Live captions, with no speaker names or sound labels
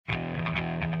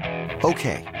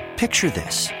Okay, picture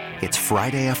this. It's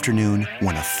Friday afternoon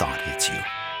when a thought hits you.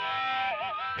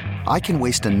 I can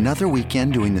waste another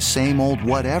weekend doing the same old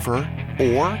whatever,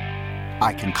 or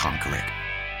I can conquer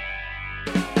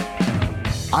it.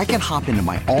 I can hop into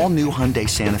my all-new Hyundai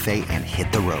Santa Fe and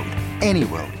hit the road. Any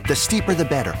road. The steeper, the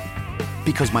better.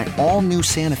 Because my all-new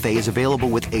Santa Fe is available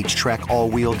with H-Track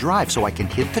all-wheel drive, so I can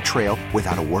hit the trail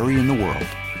without a worry in the world.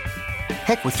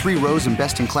 Heck, with 3 rows and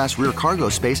best-in-class rear cargo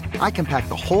space, I can pack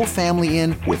the whole family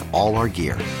in with all our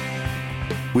gear.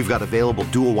 We've got available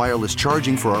dual wireless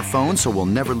charging for our phones, so we'll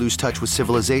never lose touch with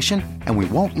civilization, and we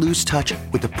won't lose touch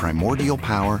with the primordial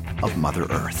power of Mother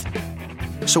Earth.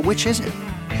 So which is it?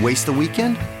 Waste the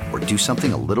weekend or do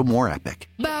something a little more epic?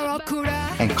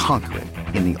 And conquer it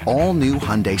in the all-new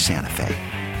Hyundai Santa Fe.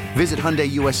 Visit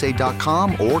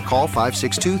HyundaiUSA.com or call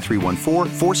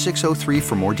 562-314-4603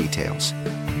 for more details.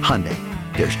 Hyundai,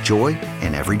 there's joy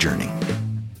in every journey.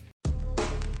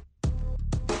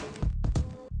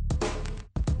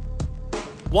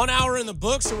 One hour in the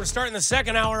books, so we're starting the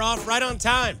second hour off right on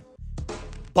time.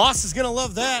 Boss is going to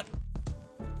love that.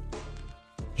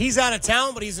 He's out of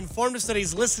town, but he's informed us that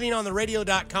he's listening on the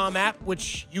radio.com app,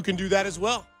 which you can do that as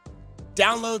well.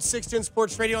 Download 610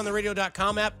 Sports Radio on the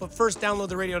radio.com app, but first download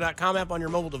the radio.com app on your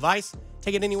mobile device.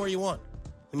 Take it anywhere you want.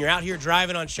 When you're out here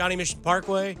driving on Shawnee Mission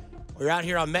Parkway, or you're out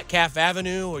here on Metcalf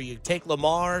Avenue, or you take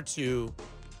Lamar to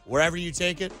wherever you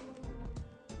take it,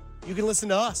 you can listen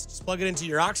to us. Just plug it into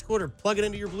your aux cord or plug it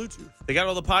into your Bluetooth. They got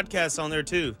all the podcasts on there,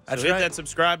 too. That's so hit right. that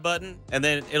subscribe button, and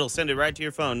then it'll send it right to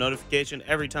your phone. Notification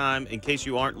every time in case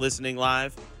you aren't listening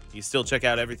live. You still check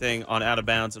out everything on Out of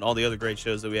Bounds and all the other great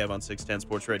shows that we have on 610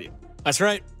 Sports Radio. That's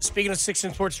right. Speaking of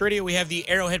 610 Sports Radio, we have the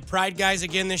Arrowhead Pride guys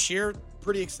again this year.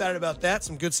 Pretty excited about that.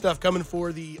 Some good stuff coming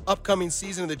for the upcoming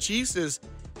season of the Chiefs. As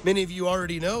many of you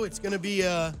already know, it's going to be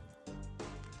a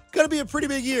pretty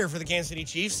big year for the Kansas City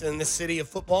Chiefs and this city of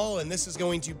football, and this is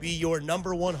going to be your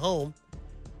number one home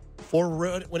for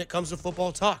when it comes to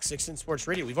football talk, 610 Sports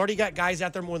Radio. We've already got guys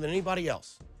out there more than anybody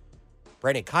else.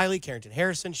 Brandon Kiley, Carrington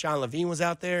Harrison, Sean Levine was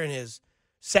out there in his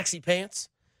sexy pants.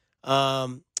 They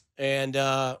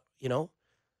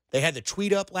had the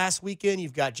tweet up last weekend.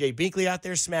 You've got Jay Binkley out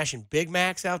there smashing Big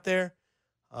Macs out there.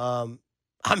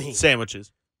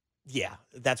 Sandwiches. Yeah,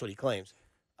 that's what he claims.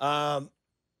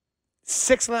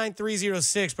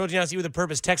 69306, Protein House, with a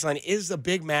purpose text line. Is a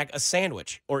Big Mac a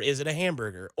sandwich, or is it a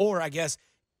hamburger? Or, I guess,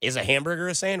 is a hamburger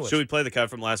a sandwich? Should we play the cut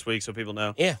from last week so people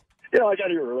know? Yeah. I got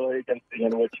here early, got a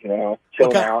sandwich, chilling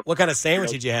out. What kind of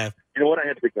sandwich did you have? You know what? I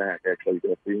had a Big Mac, actually.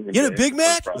 You had a Big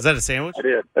Mac? Is that a sandwich? I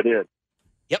did.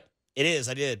 Yep, it is.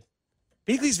 I did.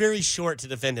 Binkley's very short to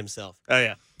defend himself. Oh,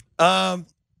 yeah.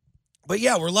 But,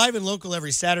 yeah, we're live and local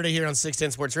every Saturday here on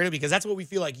 610 Sports Radio because that's what we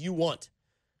feel like you want.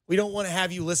 We don't want to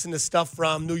have you listen to stuff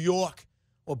from New York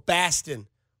or Boston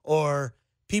or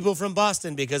people from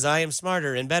Boston because I am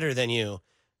smarter and better than you.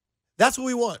 That's what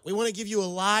we want. We want to give you a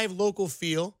live local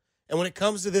feel. And when it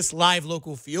comes to this live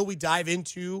local feel, we dive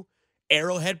into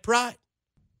Arrowhead Pride.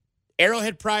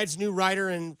 Arrowhead Pride's new writer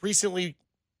and recently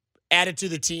added to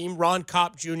the team, Ron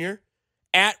Kopp Jr.,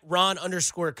 at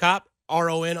Ron_Kopp,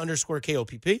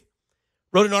 RON_KOPP,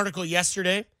 wrote an article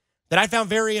yesterday that I found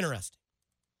very interesting.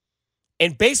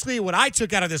 And basically what I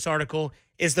took out of this article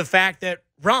is the fact that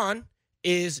Ron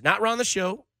is, not Ron the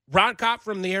show, Ron Kopp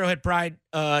from the Arrowhead Pride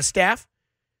staff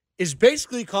is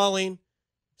basically calling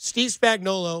Steve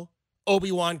Spagnuolo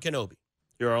Obi-Wan Kenobi.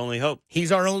 Your only hope.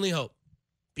 He's our only hope.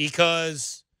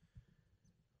 Because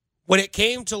when it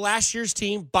came to last year's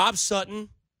team, Bob Sutton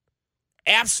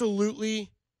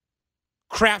absolutely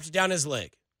crapped down his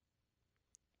leg.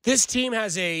 This team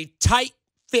has a tight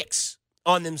fix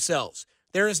on themselves.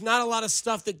 There is not a lot of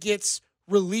stuff that gets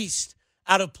released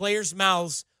out of players'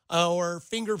 mouths or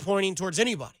finger pointing towards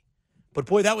anybody. But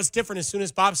boy, that was different as soon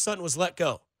as Bob Sutton was let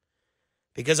go.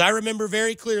 Because I remember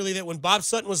very clearly that when Bob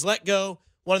Sutton was let go,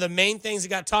 one of the main things that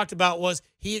got talked about was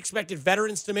he expected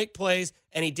veterans to make plays,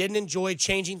 and he didn't enjoy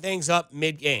changing things up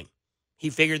mid-game. He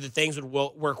figured that things would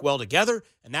work well together,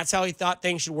 and that's how he thought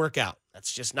things should work out.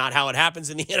 That's just not how it happens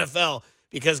in the NFL,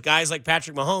 because guys like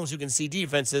Patrick Mahomes, who can see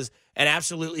defenses and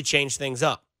absolutely change things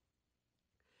up.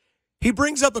 He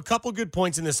brings up a couple good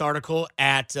points in this article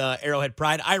at Arrowhead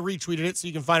Pride. I retweeted it, so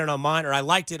you can find it on mine, or I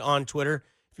liked it on Twitter.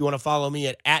 If you want to follow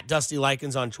me at Dusty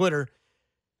Likens on Twitter,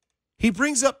 he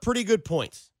brings up pretty good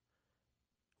points.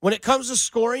 When it comes to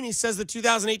scoring, he says the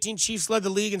 2018 Chiefs led the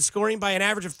league in scoring by an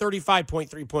average of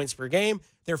 35.3 points per game.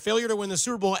 Their failure to win the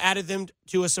Super Bowl added them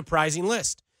to a surprising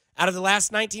list. Out of the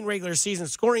last 19 regular season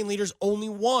scoring leaders, only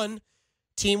one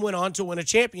team went on to win a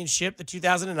championship, the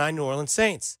 2009 New Orleans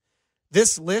Saints.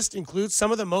 This list includes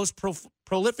some of the most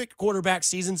prolific quarterback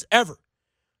seasons ever.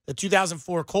 The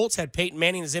 2004 Colts had Peyton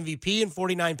Manning as MVP and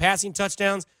 49 passing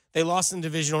touchdowns. They lost in the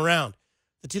divisional round.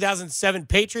 The 2007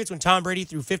 Patriots, when Tom Brady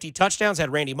threw 50 touchdowns,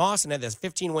 had Randy Moss and had this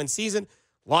 15-win season,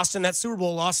 lost in that Super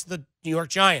Bowl, lost to the New York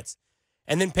Giants.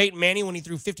 And then Peyton Manning, when he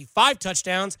threw 55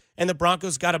 touchdowns, and the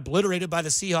Broncos got obliterated by the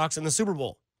Seahawks in the Super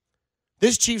Bowl.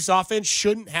 This Chiefs offense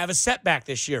shouldn't have a setback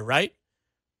this year, right?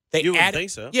 You would think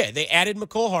so. Yeah, they added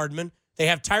McCole Hardman. They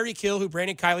have Tyreek Hill, who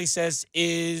Brandon Kiley says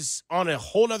is on a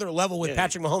whole nother level with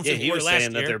Patrick Mahomes. Yeah, he was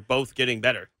saying that they're both getting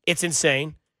better. It's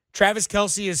insane. Travis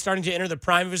Kelce is starting to enter the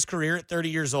prime of his career at 30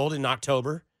 years old in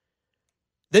October.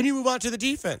 Then you move on to the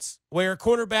defense, where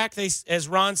quarterback, as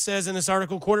Ron says in this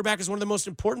article, quarterback is one of the most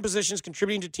important positions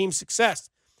contributing to team success.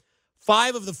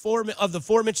 5 of the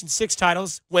aforementioned 6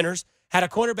 titles winners had a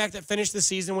quarterback that finished the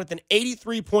season with an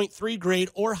 83.3 grade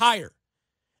or higher.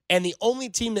 And the only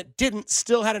team that didn't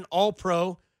still had an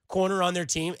all-pro corner on their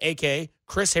team, a.k.a.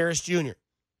 Chris Harris Jr.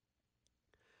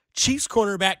 Chiefs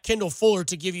cornerback Kendall Fuller,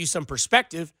 to give you some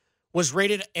perspective, was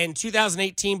rated in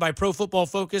 2018 by Pro Football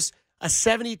Focus a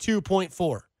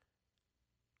 72.4.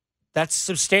 That's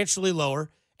substantially lower.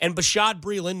 And Bashad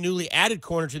Breeland, newly added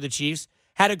corner to the Chiefs,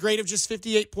 had a grade of just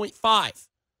 58.5.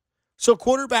 So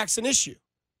quarterback's an issue.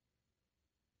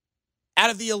 Out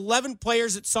of the 11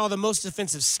 players that saw the most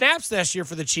defensive snaps last year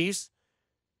for the Chiefs,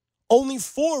 only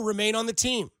 4 remain on the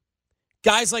team.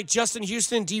 Guys like Justin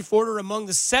Houston and Dee Ford are among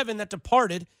the 7 that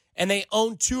departed, and they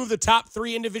own 2 of the top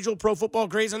 3 individual Pro Football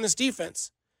grades on this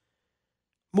defense.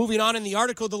 Moving on in the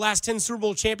article, the last 10 Super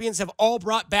Bowl champions have all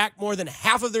brought back more than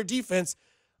half of their defense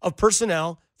of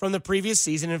personnel from the previous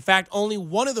season. In fact, only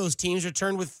one of those teams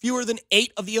returned with fewer than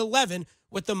 8 of the 11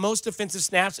 with the most defensive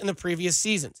snaps in the previous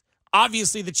seasons.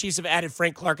 Obviously, the Chiefs have added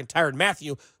Frank Clark and Tyrann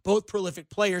Mathieu, both prolific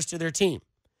players, to their team.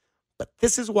 But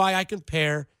this is why I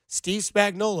compare Steve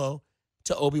Spagnuolo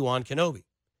to Obi-Wan Kenobi.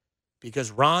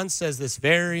 Because Ron says this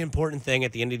very important thing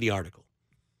at the end of the article.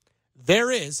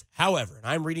 There is, however, and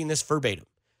I'm reading this verbatim,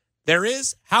 there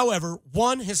is, however,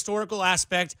 one historical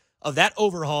aspect of that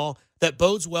overhaul that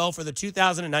bodes well for the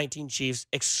 2019 Chiefs,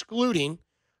 excluding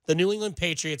the New England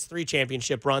Patriots' 3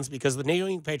 championship runs, because the New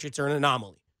England Patriots are an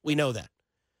anomaly. We know that.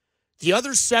 The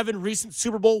other 7 recent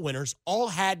Super Bowl winners all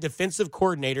had defensive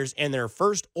coordinators in their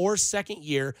first or second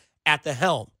year at the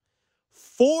helm.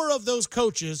 4 of those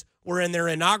coaches were in their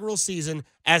inaugural season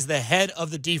as the head of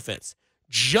the defense,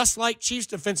 just like Chiefs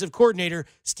defensive coordinator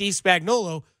Steve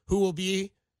Spagnuolo,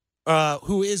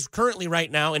 who is currently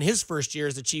right now in his first year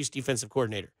as the Chiefs defensive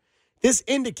coordinator. This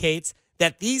indicates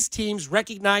that these teams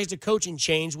recognized a coaching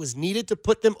change was needed to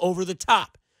put them over the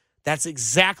top. That's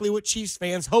exactly what Chiefs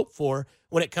fans hope for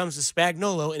when it comes to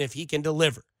Spagnuolo and if he can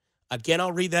deliver. Again,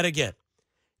 I'll read that again.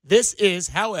 This is,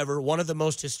 however, one of the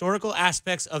most historical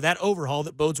aspects of that overhaul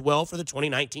that bodes well for the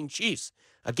 2019 Chiefs.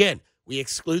 Again, we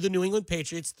exclude the New England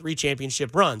Patriots' 3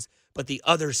 championship runs, but the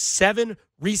other 7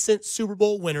 recent Super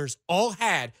Bowl winners all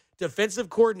had defensive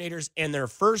coordinators in their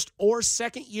first or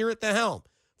second year at the helm.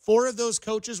 4 of those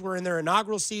coaches were in their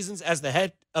inaugural seasons as the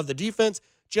head of the defense,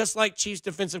 just like Chiefs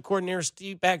defensive coordinator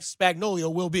Steve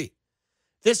Spagnuolo will be.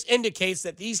 This indicates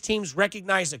that these teams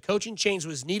recognized a coaching change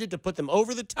was needed to put them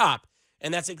over the top,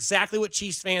 and that's exactly what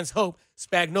Chiefs fans hope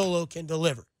Spagnuolo can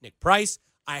deliver. Nick Price,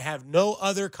 I have no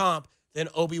other comp than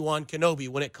Obi-Wan Kenobi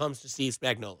when it comes to Steve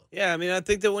Spagnuolo. Yeah, I mean, I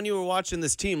think that when you were watching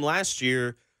this team last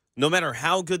year, no matter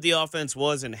how good the offense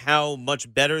was and how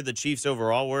much better the Chiefs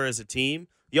overall were as a team,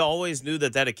 you always knew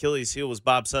that Achilles heel was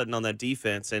Bob Sutton on that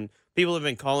defense. And people have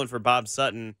been calling for Bob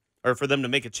Sutton, or for them to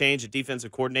make a change at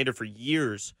defensive coordinator, for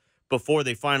years before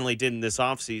they finally did in this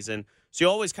offseason. So you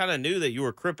always kind of knew that you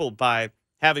were crippled by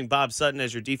having Bob Sutton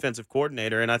as your defensive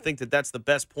coordinator. And I think that that's the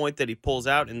best point that he pulls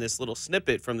out in this little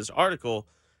snippet from this article,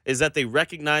 is that they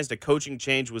recognized a coaching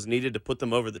change was needed to put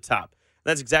them over the top.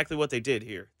 That's exactly what they did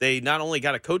here. They not only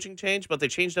got a coaching change, but they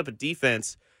changed up a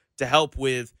defense to help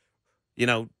with,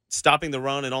 stopping the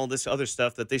run and all this other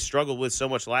stuff that they struggled with so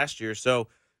much last year. So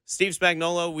Steve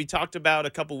Spagnuolo, we talked about a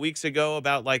couple weeks ago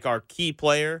about like our key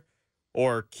player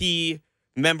or key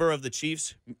member of the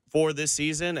Chiefs for this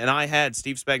season, and I had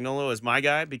Steve Spagnuolo as my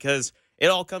guy because it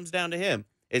all comes down to him.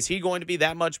 Is he going to be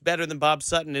that much better than Bob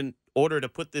Sutton in order to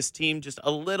put this team just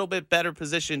a little bit better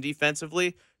positioned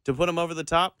defensively to put him over the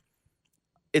top?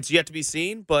 It's yet to be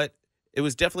seen, but it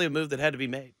was definitely a move that had to be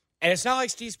made. And it's not like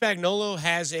Steve Spagnuolo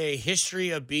has a history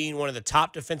of being one of the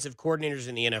top defensive coordinators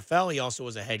in the NFL. He also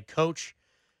was a head coach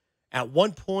at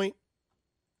one point.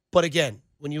 But again,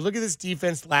 when you look at this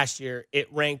defense last year,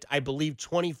 it ranked, I believe,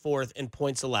 24th in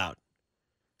points allowed.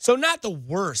 So not the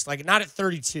worst, like not at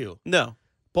 32. No.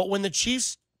 But when the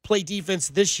Chiefs play defense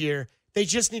this year, they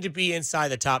just need to be inside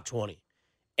the top 20.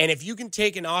 And if you can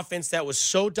take an offense that was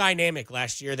so dynamic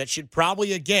last year that should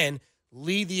probably, again,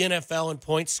 lead the NFL in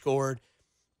points scored,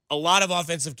 a lot of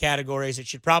offensive categories, it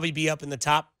should probably be up in the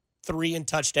top 3 in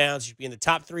touchdowns, should be in the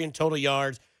top 3 in total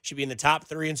yards, should be in the top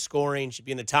 3 in scoring, should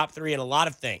be in the top 3 in a lot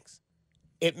of things.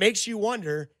 It makes you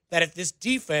wonder that if this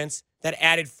defense that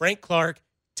added Frank Clark,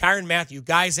 Tyrann Mathieu,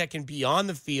 guys that can be on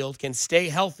the field, can stay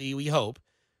healthy, we hope,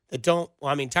 that don't,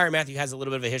 well, I mean, Tyrann Mathieu has a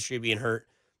little bit of a history of being hurt,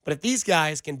 but if these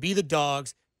guys can be the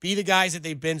dogs, be the guys that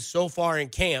they've been so far in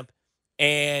camp,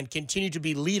 and continue to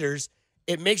be leaders,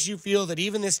 it makes you feel that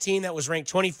even this team that was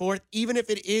ranked 24th, even if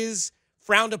it is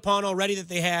frowned upon already that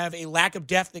they have a lack of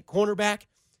depth at cornerback,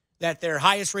 that their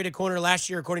highest rated corner last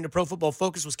year, according to Pro Football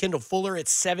Focus, was Kendall Fuller at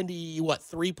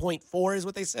 3.4 is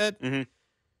what they said? Mm-hmm.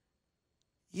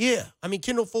 Yeah. I mean,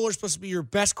 Kendall Fuller's supposed to be your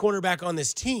best cornerback on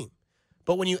this team.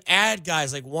 But when you add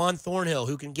guys like Juan Thornhill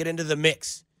who can get into the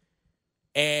mix,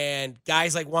 and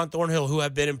guys like Juan Thornhill who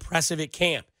have been impressive at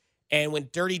camp, and when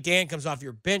Dirty Dan comes off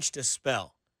your bench to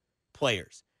spell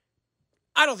players,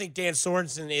 I don't think Dan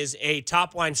Sorensen is a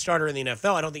top-line starter in the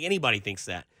NFL. I don't think anybody thinks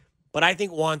that. But I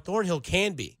think Juan Thornhill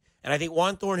can be. And I think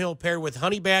Juan Thornhill paired with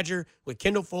Honey Badger, with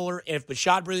Kendall Fuller, and if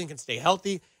Bashaud Breeland can stay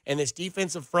healthy, and this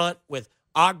defensive front with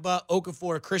Agba,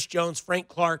 Okafor, Chris Jones, Frank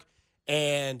Clark,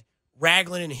 and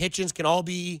Ragland and Hitchens can all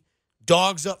be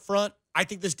dogs up front, I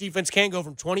think this defense can go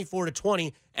from 24 to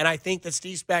 20, and I think that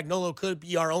Steve Spagnuolo could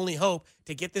be our only hope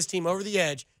to get this team over the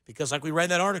edge because, like we read in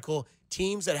that article,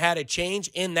 teams that had a change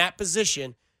in that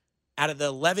position, out of the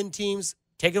 11 teams,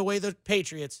 take away the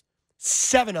Patriots,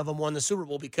 7 of them won the Super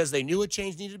Bowl because they knew a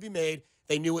change needed to be made.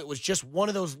 They knew it was just one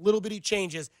of those little bitty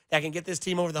changes that can get this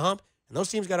team over the hump, and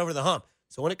those teams got over the hump.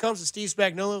 So when it comes to Steve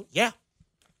Spagnuolo, yeah,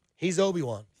 he's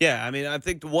Obi-Wan. Yeah, I mean, I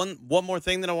think one more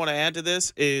thing that I want to add to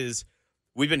this is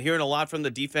we've been hearing a lot from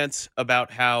the defense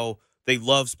about how they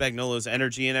love Spagnuolo's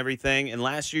energy and everything. And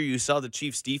last year you saw the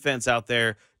Chiefs defense out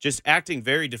there just acting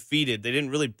very defeated. They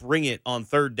didn't really bring it on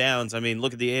third downs. I mean,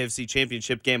 look at the AFC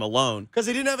Championship game alone. Because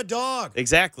they didn't have a dog.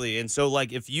 Exactly. And so,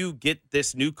 like, if you get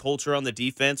this new culture on the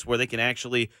defense where they can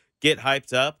actually get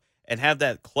hyped up and have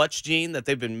that clutch gene that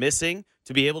they've been missing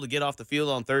to be able to get off the field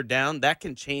on third down, that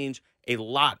can change a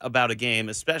lot about a game,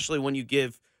 especially when you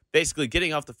give basically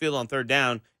getting off the field on third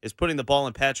down is putting the ball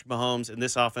in Patrick Mahomes and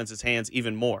this offense's hands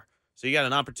even more. So you got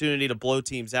an opportunity to blow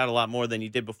teams out a lot more than you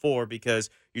did before because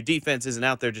your defense isn't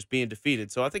out there just being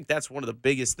defeated. So I think that's one of the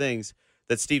biggest things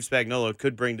that Steve Spagnuolo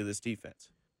could bring to this defense.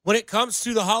 When it comes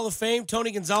to the Hall of Fame, Tony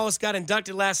Gonzalez got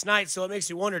inducted last night, so it makes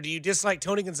you wonder, do you dislike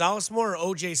Tony Gonzalez more or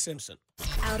O.J. Simpson?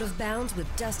 Out of Bounds with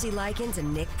Dusty Likens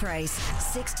and Nick Price,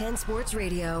 610 Sports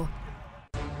Radio.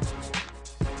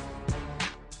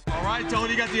 All right,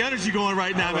 Tony, you got the energy going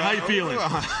right now. How you feeling?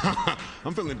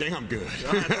 I'm feeling damn good.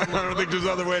 I don't think there's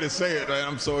other way to say it.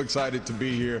 I'm so excited to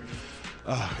be here.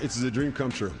 It's a dream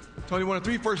come true. Tony, one of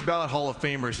 3 first-ballot Hall of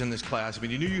Famers in this class. I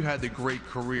mean, you knew you had the great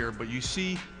career, but you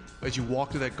see, as you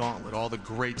walk through that gauntlet, all the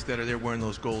greats that are there wearing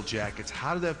those gold jackets.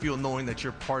 How did that feel knowing that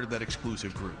you're part of that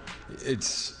exclusive group?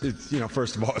 It's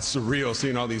first of all, it's surreal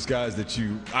seeing all these guys that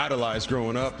you idolized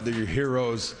growing up. They're your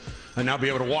heroes. And now be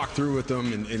able to walk through with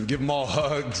them and give them all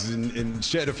hugs and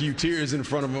shed a few tears in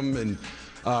front of them. And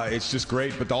it's just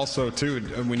great. But also, too,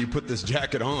 when you put this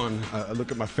jacket on, I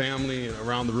look at my family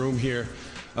around the room here,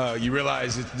 you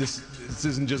realize this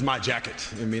isn't just my jacket.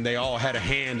 I mean, they all had a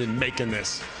hand in making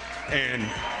this. And,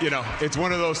 it's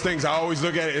one of those things I always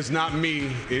look at it. It's not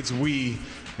me, it's we.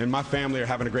 And my family are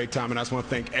having a great time. And I just want to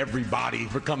thank everybody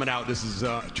for coming out. This is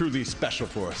truly special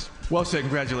for us. Well said.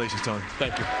 Congratulations, Tony.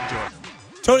 Thank you. Enjoy.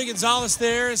 Tony Gonzalez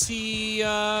there as he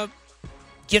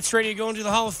gets ready to go into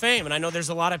the Hall of Fame. And I know there's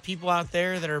a lot of people out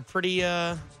there that are pretty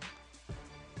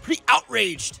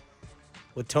outraged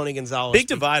with Tony Gonzalez. Big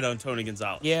divide on Tony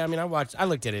Gonzalez. Yeah, I mean, I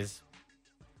looked at his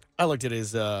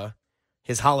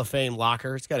Hall of Fame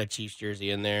locker. It's got a Chiefs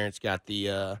jersey in there. It's got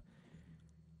the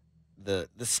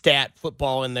stat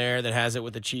football in there that has it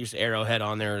with the Chiefs arrowhead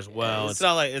on there as well. It's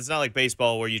not like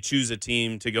baseball where you choose a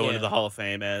team to go into the Hall of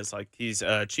Fame as. Like, he's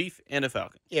a Chief and a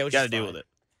Falcon. Yeah, you got to deal with it.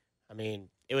 I mean,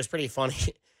 it was pretty funny.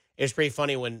 It was pretty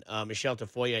funny when Michelle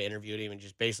Tafoya interviewed him and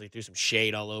just basically threw some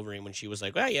shade all over him when she was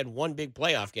like, well, you had one big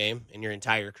playoff game in your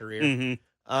entire career.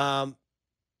 Mm-hmm.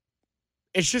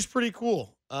 It's just pretty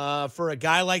cool for a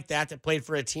guy like that played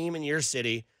for a team in your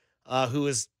city who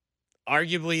is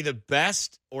arguably the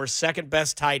best or second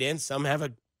best tight end. Some have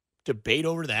a debate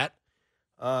over that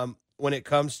when it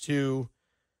comes to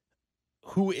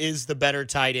who is the better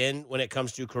tight end when it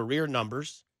comes to career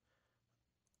numbers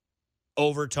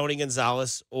over Tony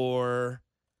Gonzalez, or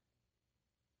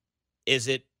is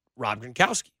it Rob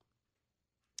Gronkowski?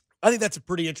 I think that's a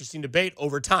pretty interesting debate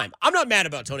over time. I'm not mad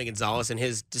about Tony Gonzalez and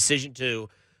his decision to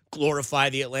glorify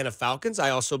the Atlanta Falcons. I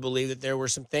also believe that there were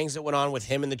some things that went on with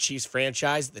him and the Chiefs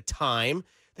franchise at the time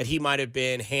that he might have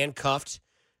been handcuffed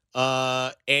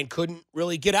and couldn't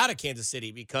really get out of Kansas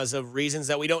City because of reasons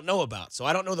that we don't know about. So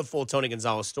I don't know the full Tony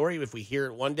Gonzalez story. If we hear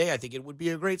it one day, I think it would be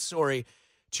a great story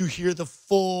to hear the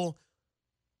full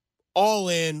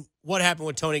all-in what happened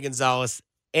with Tony Gonzalez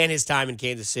and his time in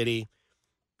Kansas City.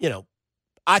 You know,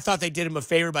 I thought they did him a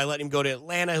favor by letting him go to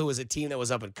Atlanta, who was a team that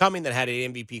was up and coming, that had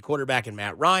an MVP quarterback in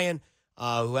Matt Ryan,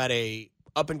 who had a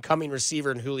up-and-coming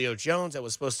receiver in Julio Jones that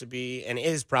was supposed to be and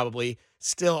is probably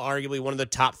still arguably one of the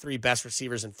top 3 best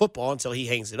receivers in football until he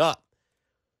hangs it up.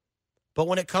 But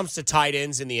when it comes to tight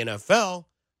ends in the NFL,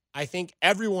 I think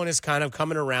everyone is kind of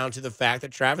coming around to the fact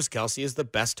that Travis Kelce is the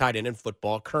best tight end in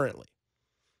football currently.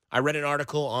 I read an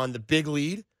article on the Big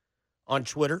Lead on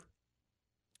Twitter,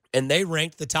 and they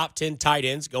ranked the top 10 tight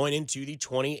ends going into the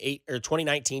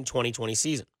 2019-2020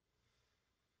 season.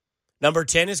 Number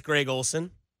 10 is Greg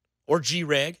Olsen, or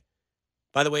G-Reg.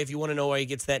 By the way, if you want to know why he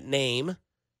gets that name,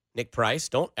 Nick Price,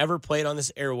 don't ever play it on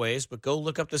this airwaves, but go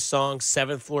look up the song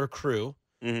 7th Floor Crew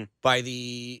by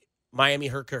the Miami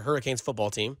Hurricanes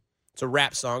football team. It's a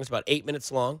rap song. It's about 8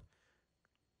 minutes long.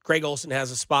 Greg Olsen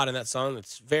has a spot in that song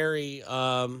that's very,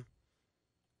 it's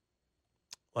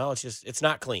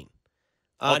not clean.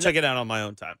 I'll check it out on my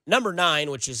own time. Number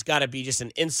 9, which has got to be just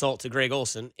an insult to Greg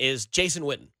Olsen, is Jason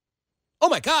Witten. Oh,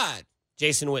 my God,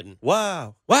 Jason Witten.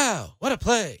 Wow, what a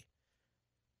play.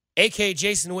 A.K.A.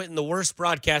 Jason Witten, the worst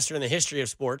broadcaster in the history of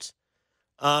sports,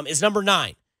 is number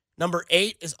 9. Number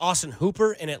 8 is Austin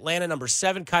Hooper in Atlanta. Number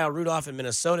 7, Kyle Rudolph in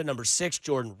Minnesota. Number 6,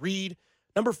 Jordan Reed.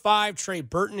 Number 5, Trey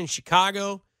Burton in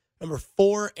Chicago. Number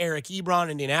 4, Eric Ebron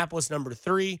in Indianapolis. Number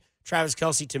 3, Travis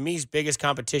Kelce, to me's biggest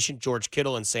competition, George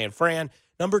Kittle in San Fran.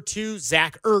 Number 2,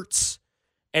 Zach Ertz.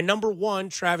 And number 1,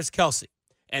 Travis Kelce.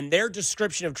 And their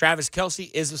description of Travis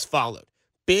Kelce is as followed.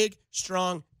 Big,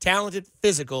 strong, talented,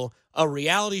 physical, a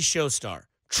reality show star.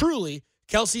 Truly,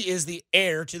 Kelce is the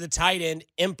heir to the tight end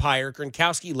empire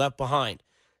Gronkowski left behind.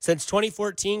 Since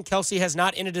 2014, Kelce has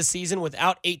not ended a season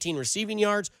without 18 receiving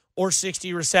yards or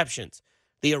 60 receptions.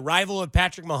 The arrival of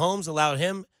Patrick Mahomes allowed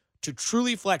him to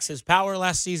truly flex his power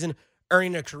last season,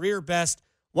 earning a career-best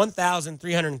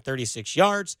 1,336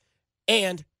 yards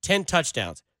and 10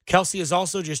 touchdowns. Kelce is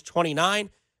also just 29,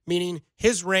 meaning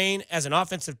his reign as an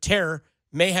offensive terror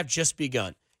may have just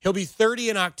begun. He'll be 30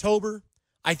 in October.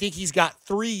 I think he's got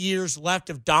 3 years left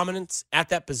of dominance at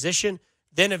that position.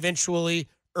 Then eventually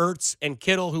Ertz and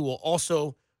Kittle, who will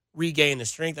also regain the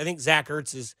strength. I think Zach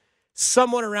Ertz is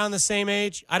somewhat around the same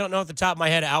age. I don't know at the top of my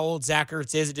head how old Zach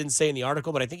Ertz is. It didn't say in the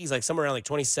article, but I think he's like somewhere around like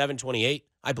 27, 28,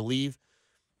 I believe.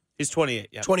 He's 28,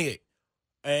 yeah. 28.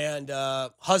 And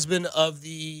husband of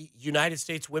the United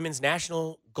States women's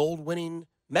national gold-winning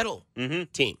medal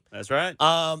team. That's right.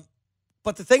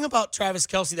 But the thing about Travis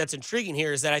Kelce that's intriguing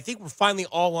here is that I think we're finally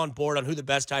all on board on who the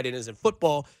best tight end is in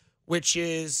football, which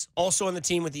is also on the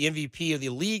team with the MVP of the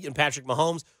league and Patrick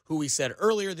Mahomes, who we said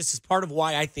earlier. This is part of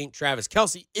why I think Travis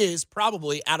Kelce is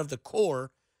probably out of the core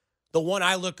the one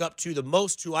I look up to the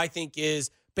most, who I think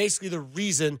is basically the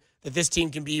reason that this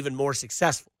team can be even more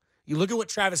successful. You look at what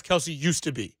Travis Kelce used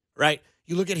to be, right?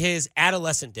 You look at his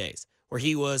adolescent days where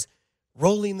he was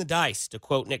rolling the dice, to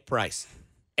quote Nick Price,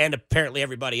 and apparently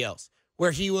everybody else,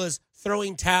 where he was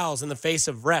throwing towels in the face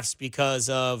of refs because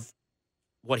of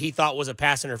what he thought was a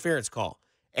pass interference call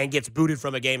and gets booted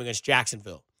from a game against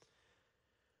Jacksonville.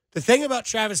 The thing about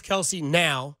Travis Kelce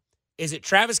now is that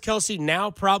Travis Kelce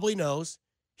now probably knows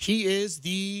he is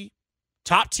the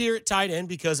top tier at tight end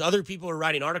because other people are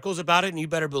writing articles about it, and you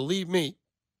better believe me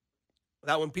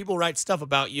that when people write stuff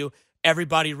about you,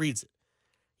 everybody reads it.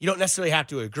 You don't necessarily have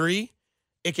to agree.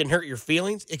 It can hurt your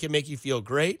feelings. It can make you feel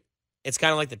great. It's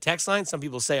kind of like the text line. Some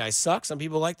people say I suck. Some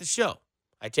people like the show.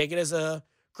 I take it as a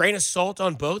grain of salt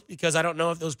on both because I don't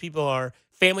know if those people are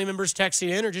family members texting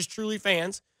in or just truly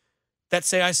fans that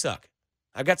say I suck.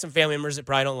 I've got some family members that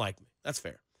probably don't like me. That's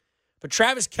fair. But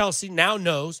Travis Kelce now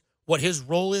knows what his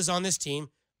role is on this team,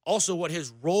 also what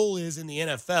his role is in the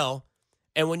NFL.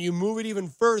 And when you move it even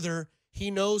further,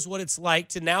 he knows what it's like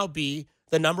to now be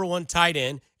the number 1 tight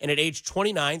end. And at age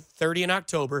 29, 30 in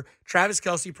October, Travis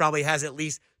Kelce probably has at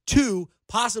least 2,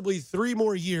 possibly 3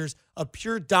 more years of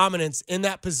pure dominance in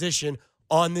that position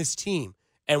on this team.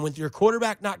 And with your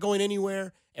quarterback not going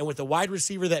anywhere and with the wide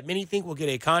receiver that many think will get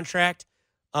a contract,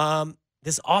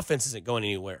 this offense isn't going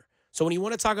anywhere. So when you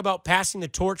want to talk about passing the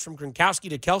torch from Gronkowski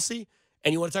to Kelce,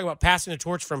 and you want to talk about passing the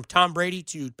torch from Tom Brady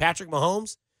to Patrick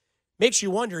Mahomes, makes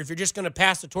you wonder if you're just going to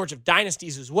pass the torch of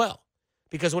dynasties as well.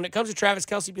 Because when it comes to Travis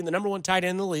Kelce being the number 1 tight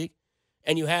end in the league,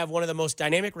 and you have one of the most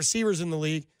dynamic receivers in the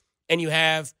league, and you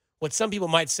have what some people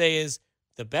might say is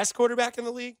the best quarterback in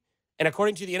the league, and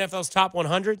according to the NFL's top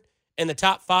 100, in the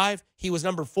top 5, he was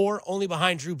number 4, only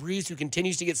behind Drew Brees, who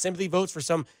continues to get sympathy votes for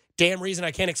some damn reason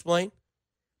I can't explain.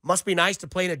 Must be nice to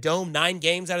play in a dome 9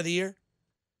 games out of the year.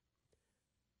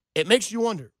 It makes you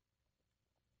wonder.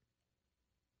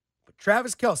 But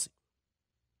Travis Kelce,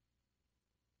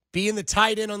 being the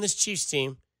tight end on this Chiefs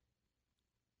team,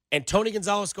 and Tony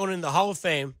Gonzalez going into the Hall of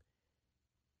Fame,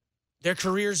 their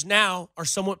careers now are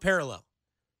somewhat parallel.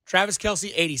 Travis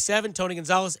Kelce, 87. Tony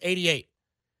Gonzalez, 88.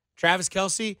 Travis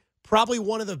Kelce, probably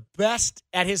one of the best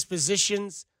at his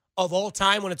positions of all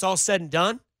time when it's all said and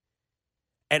done.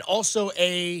 And also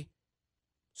a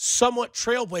somewhat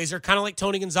trailblazer, kind of like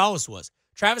Tony Gonzalez was.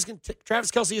 Travis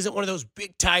Kelce isn't one of those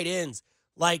big tight ends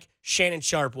like Shannon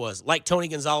Sharpe was, like Tony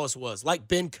Gonzalez was, like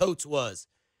Ben Coates was.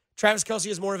 Travis Kelce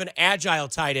is more of an agile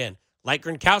tight end, like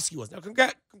Gronkowski was. Now,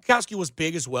 Gronkowski was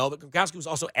big as well, but Gronkowski was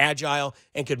also agile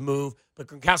and could move. But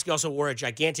Gronkowski also wore a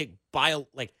gigantic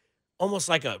almost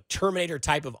like a Terminator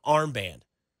type of armband.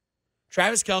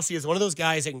 Travis Kelce is one of those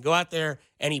guys that can go out there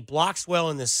and he blocks well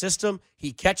in this system.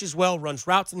 He catches well, runs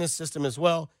routes in this system as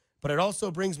well. But it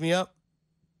also brings me up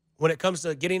when it comes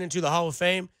to getting into the Hall of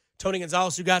Fame. Tony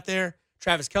Gonzalez, who got there.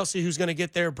 Travis Kelce, who's going to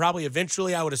get there probably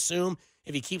eventually, I would assume,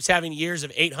 if he keeps having years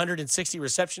of 860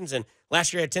 receptions and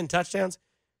last year had 10 touchdowns.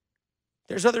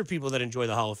 There's other people that enjoy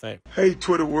the Hall of Fame. Hey,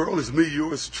 Twitter world, it's me,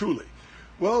 yours truly.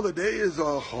 Well, the day is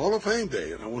a Hall of Fame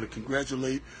day, and I want to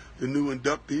congratulate the new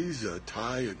inductees,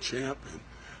 Ty and Champ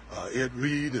and Ed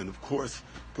Reed, and, of course,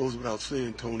 goes without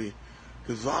saying, Tony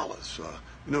Gonzalez.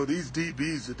 These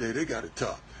DBs today, they got it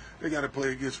tough. They got to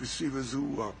play against receivers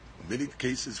who are, in many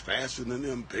cases, faster than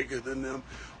them, bigger than them.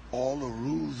 All the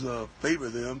rules favor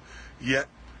them, yet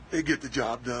they get the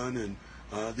job done,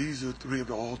 and these are 3 of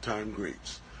the all-time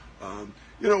greats.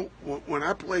 When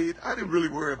I played, I didn't really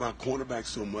worry about cornerbacks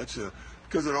so much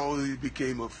because it always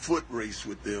became a foot race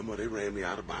with them, or they ran me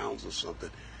out of bounds or something.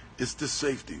 It's the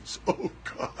safeties. Oh,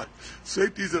 God.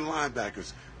 Safeties and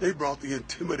linebackers, they brought the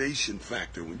intimidation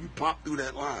factor. When you pop through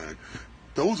that line,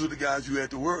 those are the guys you had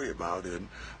to worry about. And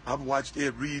I've watched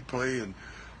Ed Reed play, and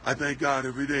I thank God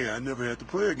every day I never had to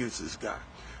play against this guy.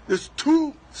 There's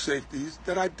 2 safeties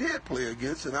that I did play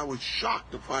against, and I was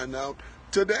shocked to find out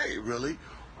today, really,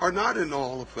 are not in the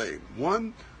Hall of Fame.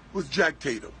 One was Jack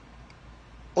Tatum,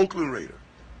 Oakland Raider.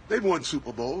 They've won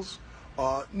Super Bowls.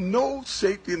 No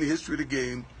safety in the history of the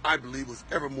game, I believe, was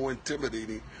ever more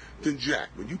intimidating than Jack.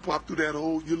 When you pop through that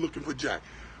hole, you're looking for Jack.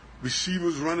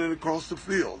 Receivers running across the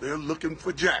field, they're looking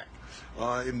for Jack.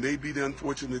 It may be the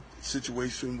unfortunate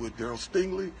situation with Darryl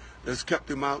Stingley that's kept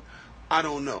him out. I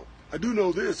don't know. I do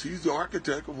know this. He's the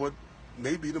architect of what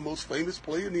may be the most famous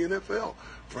play in the NFL.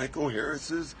 Franco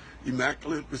Harris's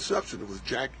immaculate reception. It was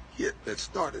Jack Hitt that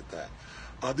started that.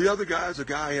 The other guy is a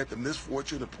guy who had the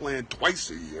misfortune of playing twice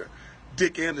a year,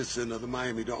 Dick Anderson of the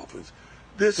Miami Dolphins.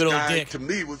 This guy, to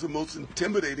me, was the most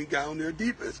intimidating guy on their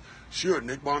defense. Sure,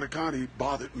 Nick Buoniconti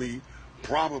bothered me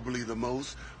probably the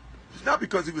most. It's not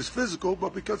because he was physical,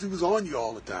 but because he was on you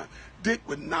all the time. Dick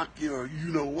would knock your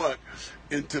you-know-what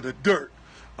into the dirt.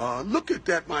 Look at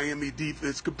that Miami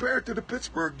defense compared to the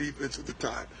Pittsburgh defense at the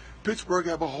time. Pittsburgh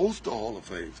have a host of Hall of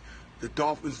Fames. The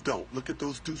Dolphins don't. Look at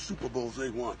those 2 Super Bowls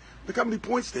they won. Look how many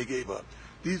points they gave up.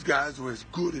 These guys were as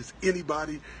good as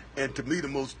anybody, and to me, the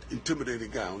most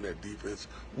intimidating guy on that defense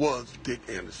was Dick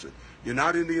Anderson. You're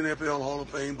not in the NFL Hall of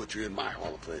Fame, but you're in my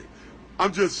Hall of Fame.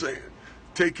 I'm just saying,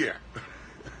 take care.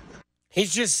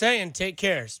 He's just saying, take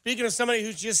care. Speaking of somebody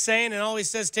who's just saying and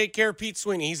always says take care, Pete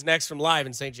Sweeney. He's next from Live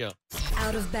in St. Joe.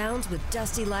 Out of Bounds with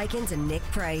Dusty Likens and Nick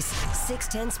Price.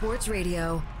 610 Sports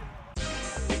Radio.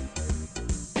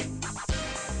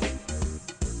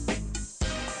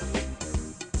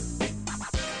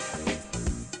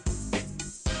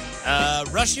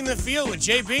 Rushing the Field with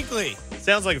Jay Binkley.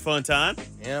 Sounds like a fun time.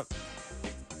 Yep.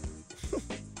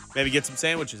 Maybe get some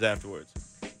sandwiches afterwards.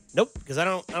 Nope, because I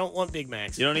don't want Big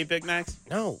Macs. You don't eat Big Macs?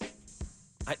 No.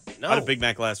 No. I had a Big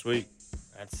Mac last week.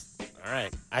 That's all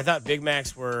right. I thought Big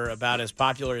Macs were about as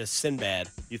popular as Sinbad.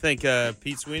 You think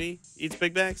Pete Sweeney eats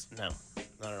Big Macs? No,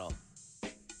 not at all.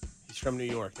 He's from New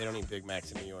York. They don't eat Big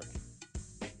Macs in New York.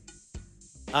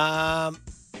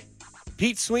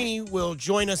 Pete Sweeney will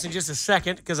join us in just a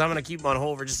second because I'm going to keep him on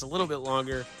hold for just a little bit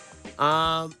longer.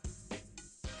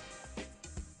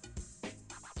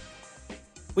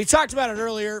 We talked about it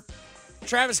earlier.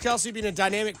 Travis Kelce being a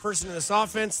dynamic person in this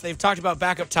offense. They've talked about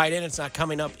backup tight end. It's not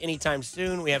coming up anytime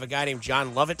soon. We have a guy named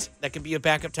John Lovett that could be a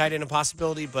backup tight end, a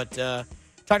possibility. But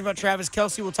talking about Travis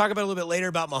Kelce, we'll talk about a little bit later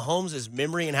about Mahomes'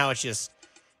 memory and how it's just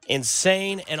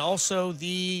insane. And also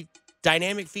the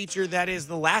dynamic feature that is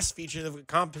the last feature of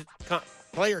the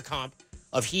player comp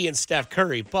of he and Steph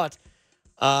Curry. But,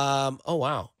 oh,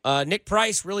 wow. Nick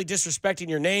Price really disrespecting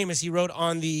your name, as he wrote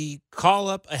on the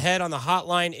call-up ahead on the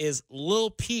hotline, is Lil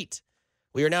Pete.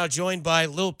 We are now joined by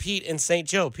Lil Pete in St.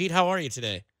 Joe. Pete, how are you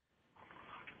today?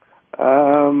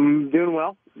 Doing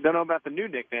well. Don't know about the new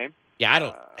nickname. Yeah, I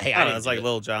don't. I don't know, it's like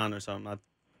Lil Jon or something. I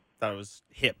thought it was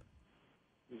hip.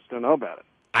 Just don't know about it.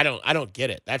 I don't get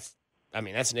it. That's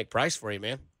Nick Price for you,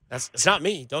 man. It's not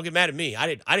me. Don't get mad at me.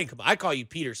 I call you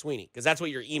Peter Sweeney because that's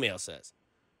what your email says.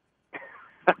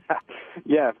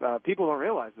 Yeah, people don't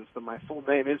realize this, but my full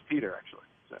name is Peter,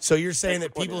 actually. So you're saying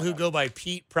that people who go by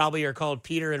Pete probably are called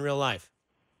Peter in real life?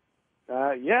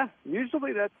 Yeah,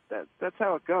 usually that's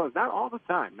how it goes. Not all the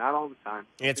time.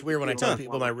 Yeah, it's weird when I tell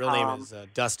people my real name is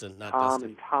Dustin, not Dustin.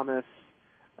 And Thomas.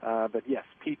 But yes,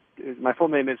 Pete. My full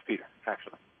name is Peter,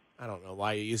 actually. I don't know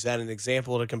why you use that as an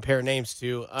example to compare names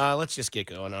to. Let's just get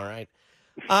going, all right?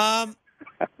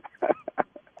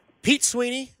 Pete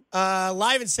Sweeney,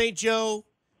 live in St. Joe.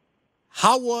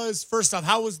 First off,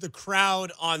 how was the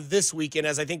crowd on this weekend,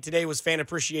 as I think today was Fan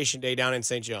Appreciation Day down in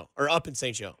St. Joe, or up in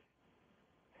St. Joe?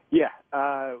 Yeah,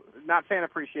 not Fan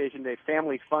Appreciation Day,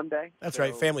 Family Fun Day. That's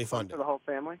right, Family Fun Day. For the whole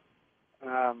family.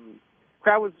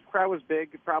 Crowd was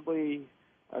big, probably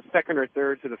second or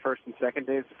third to the first and second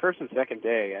days. The first and second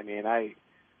day, I mean, I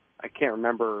can't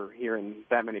remember hearing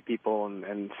that many people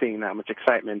and seeing that much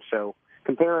excitement. So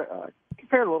compare it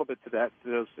a little bit to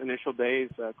those initial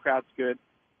days. Crowd's good.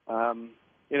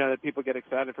 That people get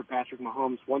excited for Patrick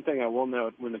Mahomes. One thing I will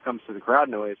note when it comes to the crowd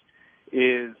noise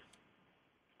is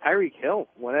Tyreek Hill.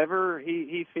 Whenever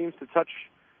he seems to touch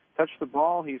the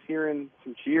ball, he's hearing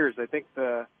some cheers. I think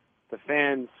the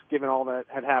fans, given all that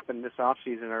had happened this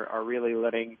offseason, are really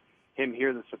letting him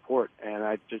hear the support, and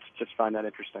I just find that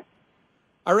interesting.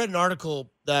 I read an article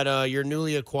that your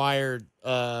newly acquired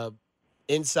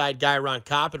inside guy Ron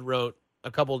Coppin wrote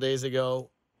a couple of days ago.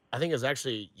 I think it was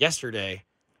actually yesterday,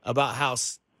 about how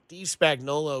Steve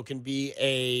Spagnuolo can be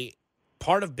a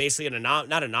part of basically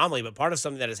not anomaly, but part of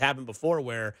something that has happened before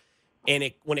where,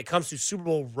 when it comes to Super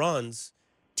Bowl runs,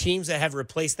 teams that have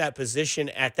replaced that position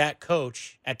at that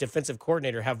coach, at defensive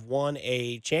coordinator, have won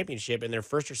a championship in their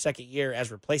first or second year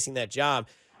as replacing that job.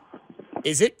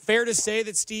 Is it fair to say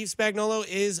that Steve Spagnuolo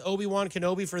is Obi-Wan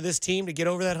Kenobi for this team to get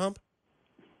over that hump?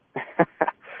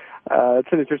 It's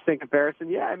an interesting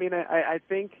comparison. Yeah, I mean, I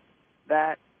think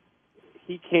that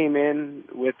he came in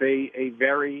with a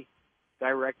very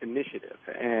direct initiative,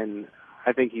 and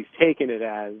I think he's taken it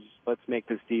as, let's make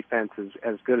this defense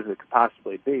as good as it could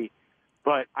possibly be.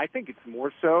 But I think it's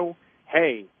more so,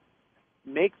 hey,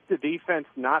 make the defense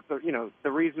not the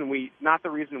reason we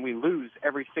lose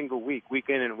every single week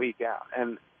in and week out.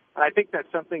 And I think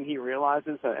that's something he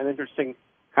realizes. An interesting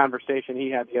conversation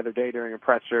he had the other day during a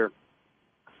presser.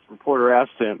 Reporter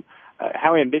asked him,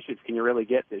 how ambitious can you really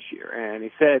get this year? And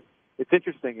he said, it's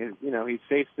interesting, he's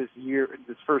faced this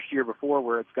first year before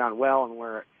where it's gone well and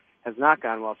where it has not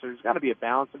gone well. So there's got to be a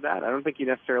balance of that. I don't think you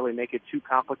necessarily make it too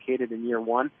complicated in year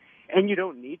one, and you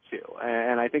don't need to.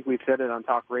 And I think we've said it on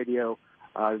talk radio,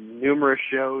 numerous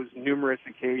shows, numerous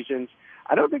occasions.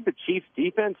 I don't think the Chiefs'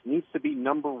 defense needs to be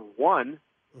number one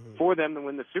for them to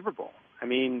win the Super Bowl. I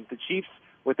mean, the Chiefs,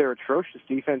 with their atrocious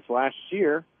defense last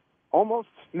year, almost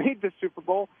made the Super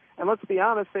Bowl. And let's be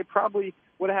honest, they probably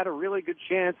would have had a really good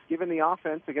chance, given the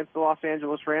offense against the Los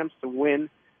Angeles Rams, to win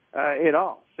it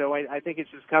all. So I think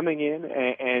it's just coming in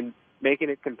and making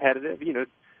it competitive.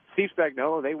 Steve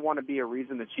Spagnuolo, they want to be a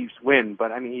reason the Chiefs win,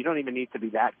 but, I mean, you don't even need to be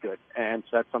that good, and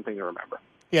so that's something to remember.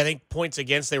 Yeah, I think points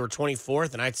against, they were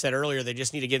 24th, and I said earlier they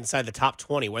just need to get inside the top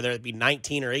 20, whether it be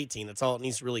 19 or 18. That's all it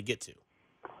needs to really get to.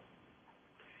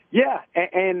 Yeah,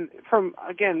 and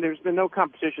again, there's been no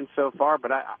competition so far,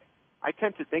 but I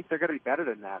tend to think they're going to be better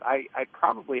than that. I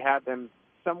probably have them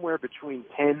somewhere between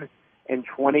 10 and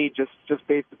 20, just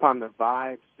based upon the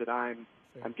vibes that I'm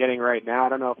getting right now. I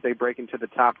don't know if they break into the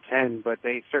top 10, but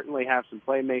they certainly have some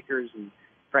playmakers, and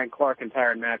Frank Clark and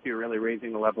Tyrann Mathieu are really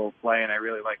raising the level of play, and I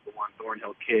really like the one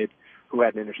Thornhill kid who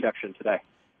had an interception today.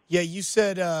 Yeah, you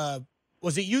said,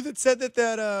 was it you that said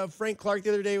that Frank Clark the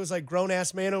other day was like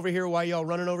grown-ass man over here? Why y'all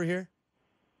running over here?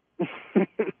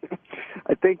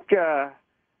 I think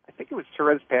it was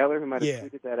Therese Paylor who might have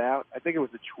tweeted that out. I think it was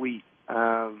a tweet.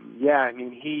 I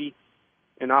mean, he,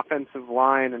 in offensive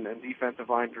line and defensive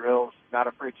line drills, not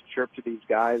afraid to chirp to these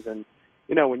guys. And,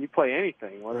 when you play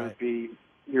anything, whether it be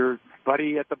your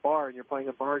buddy at the bar and you're playing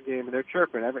a bar game and they're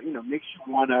chirping, makes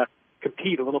you want to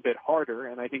compete a little bit harder.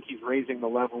 And I think he's raising the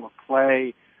level of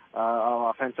play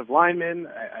of offensive linemen.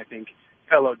 I think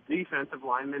fellow defensive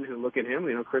linemen who look at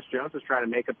him, Chris Jones is trying to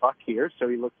make a buck here, so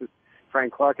he looks at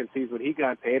Frank Clark and sees what he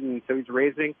got paid, and so he's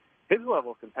raising his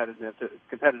level of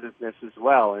competitiveness as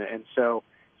well. And so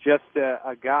just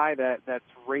a guy that's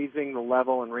raising the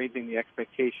level and raising the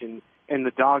expectation in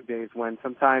the dog days when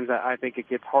sometimes I think it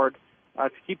gets hard to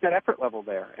keep that effort level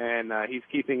there. And he's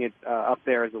keeping it up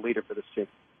there as a leader for this team.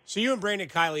 So you and Brandon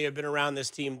Kiley have been around this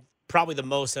team probably the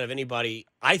most out of anybody,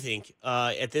 I think,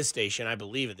 at this station. I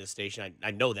believe at this station.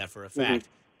 I know that for a fact.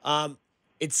 Mm-hmm.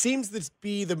 It seems to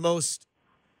be the most,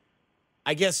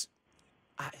 I guess,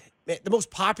 the most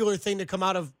popular thing to come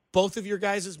out of both of your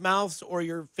guys' mouths or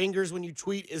your fingers when you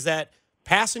tweet is that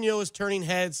Passanio is turning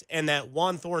heads and that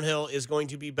Juan Thornhill is going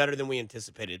to be better than we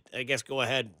anticipated. I guess go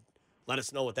ahead, let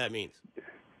us know what that means.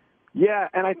 Yeah,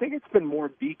 and I think it's been more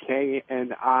BK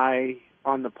and I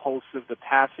on the pulse of the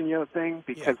Passanio thing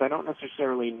because I don't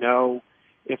necessarily know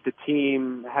if the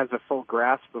team has a full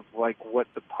grasp of like what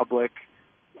the public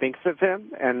thinks of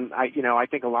him. And I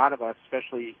think a lot of us,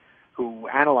 especially who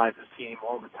analyze this team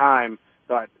all the time,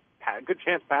 thought a good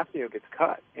chance Passanio gets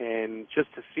cut. And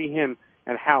just to see him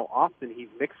and how often he's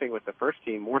mixing with the first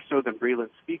team, more so than Breland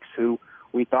Speaks, who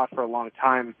we thought for a long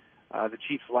time the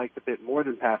Chiefs liked a bit more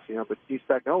than Passanio, but Steve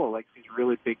Spagnuolo likes these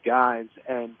really big guys,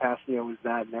 and Passanio is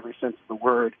that in every sense of the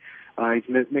word. He's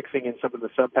mixing in some of the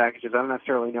sub-packages. I don't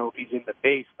necessarily know if he's in the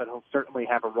base, but he'll certainly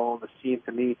have a role in this team.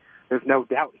 To me, there's no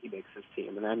doubt he makes this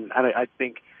team. And then I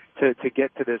think to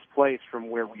get to this place from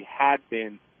where we had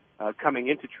been coming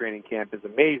into training camp is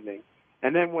amazing.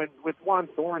 And then with Juan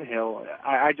Thornhill,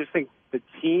 I just think the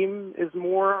team is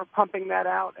more pumping that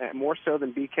out, more so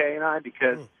than BK and I,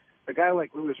 because a guy like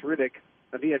Louis Riddick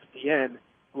of ESPN,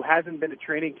 who hasn't been to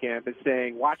training camp, is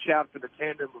saying, watch out for the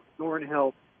tandem of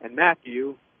Thornhill and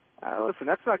Matthew. Listen,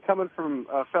 that's not coming from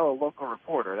a fellow local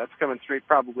reporter. That's coming straight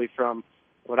probably from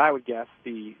what I would guess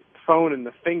the phone and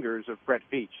the fingers of Brett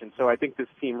Veach. And so I think this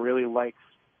team really likes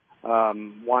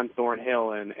Juan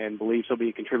Thornhill and believes he'll be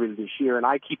a contributor this year. And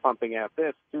I keep pumping out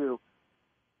this, too.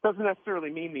 Doesn't necessarily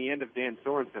mean the end of Dan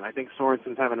Sorensen. I think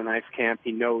Sorensen's having a nice camp.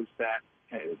 He knows that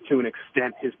to an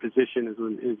extent his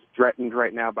position is threatened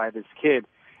right now by this kid.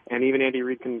 And even Andy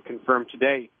Reid can confirm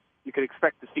today, you could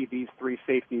expect to see these three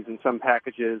safeties in some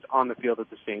packages on the field at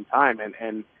the same time.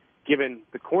 And given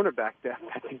the cornerback depth,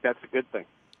 I think that's a good thing.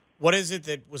 What is it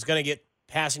that was going to get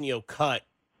Passanio cut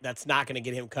that's not going to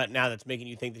get him cut now that's making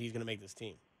you think that he's going to make this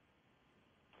team?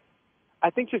 I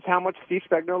think just how much Steve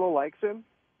Spagnuolo likes him.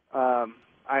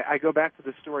 I go back to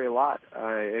the story a lot.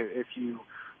 If you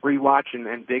rewatch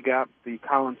and dig up the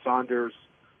Colin Saunders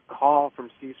call from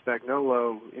Steve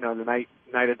Spagnuolo, the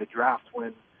night of the draft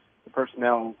when the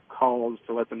personnel calls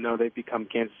to let them know they've become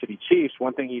Kansas City Chiefs,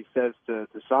 one thing he says to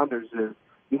Saunders is,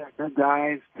 good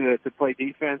guys to play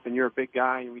defense, and you're a big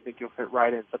guy, and we think you'll fit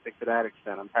right in, something to that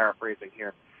extent. I'm paraphrasing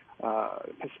here.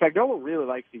 Spagnuolo really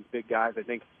likes these big guys, I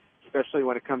think, especially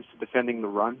when it comes to defending the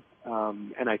run.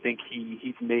 And I think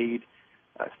he's made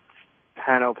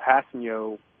Tanoh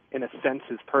Kpassagnon, in a sense,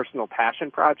 his personal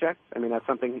passion project. I mean, that's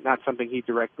not something he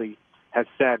directly has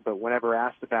said, but whenever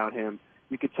asked about him,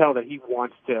 you could tell that he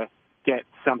wants to get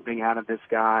something out of this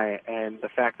guy, and the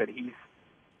fact that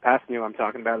Kpassagnon I'm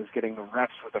talking about is getting the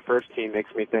reps with the first team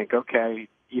makes me think, okay,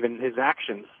 even his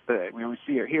actions that we always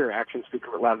see or hear, actions speak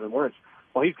louder than words.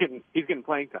 Well, he's getting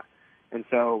playing time, and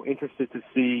so interested to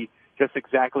see just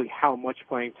exactly how much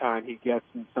playing time he gets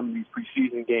in some of these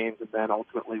preseason games, and then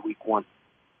ultimately Week 1.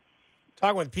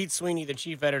 Talking with Pete Sweeney, the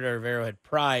chief editor of Arrowhead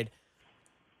Pride.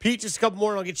 Pete, just a couple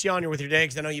more and I'll get you on here with your day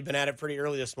because I know you've been at it pretty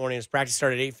early this morning. His practice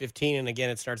started at 8:15, and again,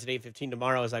 it starts at 8:15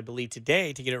 tomorrow, as I believe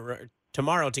today,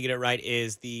 tomorrow, to get it right,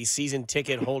 is the season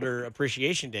ticket holder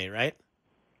appreciation day, right?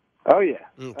 Oh, yeah.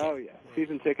 Okay. Oh, yeah.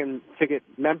 Season ticket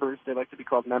members, they like to be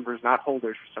called members, not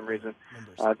holders for some reason.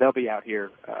 They'll be out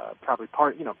here probably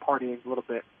partying a little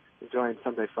bit, enjoying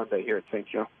Sunday Fun Day here at St.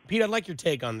 Joe. Pete, I'd like your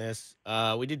take on this.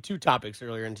 We did two topics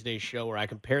earlier in today's show where I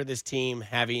compared this team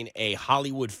having a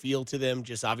Hollywood feel to them,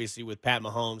 just obviously with Pat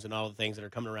Mahomes and all the things that are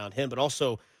coming around him, but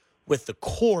also with the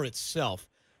core itself.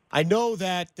 I know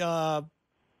that,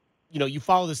 you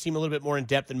follow this team a little bit more in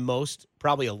depth than most,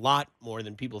 probably a lot more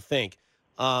than people think.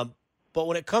 But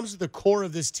when it comes to the core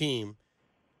of this team,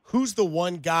 who's the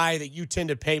one guy that you tend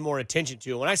to pay more attention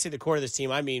to? And when I say the core of this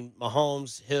team, I mean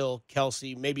Mahomes, Hill,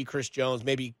 Kelsey, maybe Chris Jones,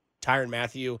 maybe Tyrann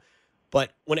Mathieu.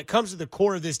 But when it comes to the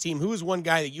core of this team, who is one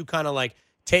guy that you kind of like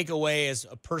take away as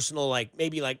a personal,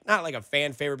 maybe not like a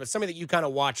fan favorite, but somebody that you kind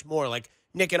of watch more? Like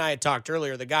Nick and I had talked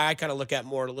earlier, the guy I kind of look at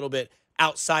more a little bit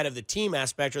outside of the team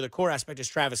aspect or the core aspect is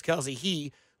Travis Kelce.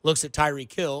 He looks at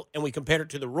Tyreek Hill, and we compared it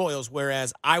to the Royals,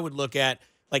 whereas I would look at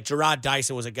Gerard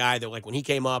Dyson was a guy that when he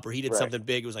came up or he did something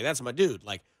big, it was like, that's my dude.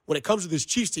 When it comes to this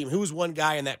Chiefs team, who's one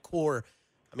guy in that core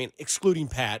I mean, excluding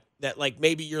Pat, that like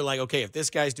maybe you're like, okay, if this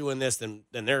guy's doing this, then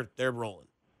they're rolling.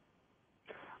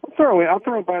 I'll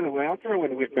throw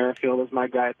in Whit Merrifield as my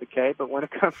guy at the K. But when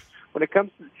it comes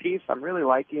to the Chiefs, I'm really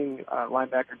liking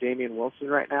linebacker Damian Wilson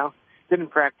right now. Didn't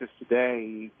practice today.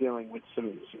 He's dealing with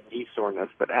some knee soreness,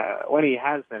 but when he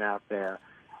has been out there,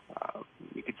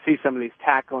 you could see some of these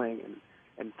tackling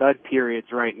and thud periods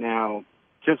right now,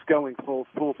 just going full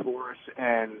force,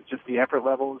 and just the effort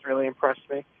level has really impressed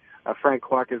me. Frank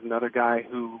Clark is another guy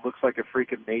who looks like a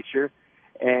freak of nature.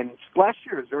 And last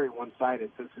year was very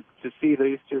one-sided. So to see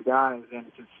these two guys and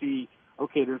to see,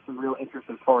 okay, there's some real interest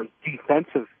as far as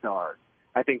defensive stars,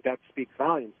 I think that speaks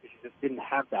volumes because you just didn't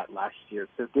have that last year.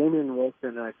 So Damian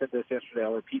Wilson, and I said this yesterday,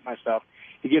 I'll repeat myself,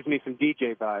 he gives me some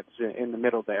DJ vibes in the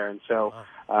middle there. And so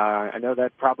I know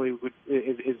that probably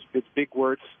is big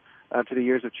words to the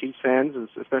ears of Chiefs fans,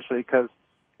 especially because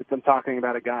I'm talking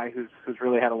about a guy who's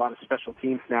really had a lot of special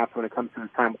team snaps when it comes to his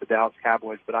time with the Dallas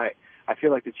Cowboys. But I feel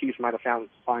like the Chiefs might have found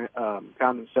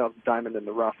themselves a diamond in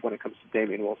the rough when it comes to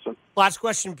Damian Wilson. Last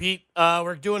question, Pete.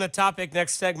 We're doing a topic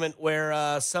next segment where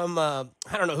I don't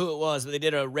know who it was, but they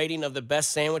did a rating of the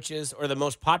best sandwiches or the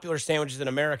most popular sandwiches in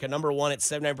America. Number one at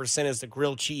 79% is the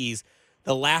grilled cheese.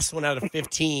 The last one out of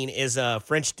 15 is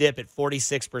French dip at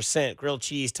 46%. Grilled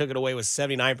cheese took it away with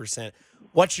 79%.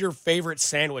 What's your favorite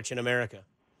sandwich in America?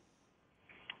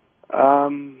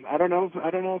 I don't know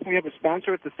if we have a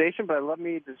sponsor at the station, but I love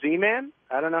me the Z-Man.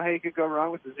 I don't know how you could go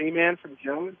wrong with the Z-Man from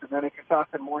Jones. And then if you're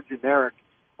talking more generic,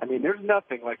 I mean, there's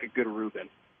nothing like a good Reuben.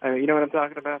 I mean, you know what I'm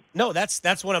talking about? No,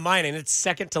 that's one of mine, and it's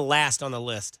second to last on the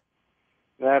list.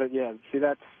 See,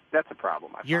 that's a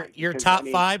problem. Your top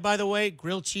five, by the way: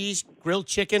 grilled cheese, grilled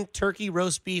chicken, turkey,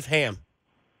 roast beef, ham.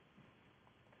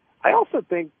 I also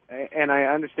think, and I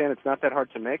understand it's not that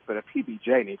hard to make, but a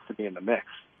PBJ needs to be in the mix.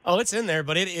 Oh, it's in there,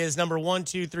 but it is number 1,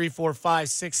 2, 3, 4, 5,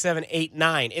 6, 7, 8,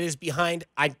 9. It is behind,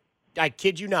 I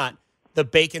kid you not, the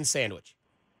bacon sandwich.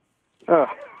 Oh,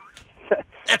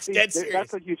 that's dead serious.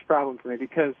 That's a huge problem for me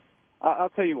because I'll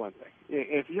tell you one thing.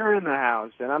 If you're in the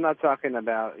house, and I'm not talking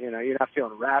about, you're not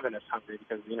feeling ravenous hungry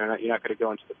because, you're not going to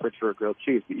go into the fridge for a grilled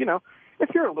cheese. But,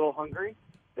 if you're a little hungry,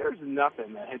 there's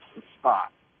nothing that hits the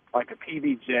spot like a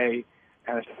PBJ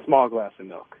and a small glass of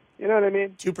milk. You know what I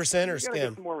mean? 2% or skim? You gotta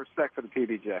get some more respect for the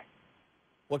PBJ.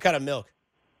 What kind of milk?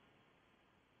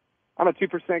 I'm a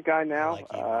 2% guy now.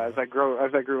 As I grew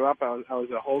up, I was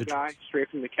a whole guy, straight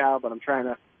from the cow. But I'm trying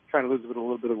to lose a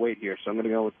little bit of weight here, so I'm going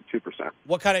to go with the 2%.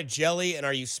 What kind of jelly, and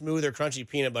are you smooth or crunchy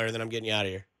peanut butter? Then I'm getting you out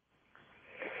of here.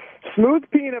 Smooth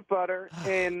peanut butter,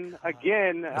 and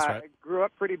again, right. I grew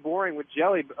up pretty boring with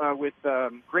jelly, with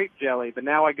grape jelly. But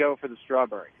now I go for the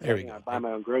strawberry. There we go. I buy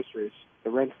my own groceries. The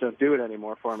rents don't do it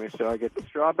anymore for me, so I get the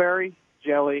strawberry,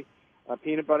 jelly,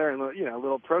 peanut butter, and a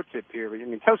little pro tip here. But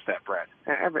toast that bread.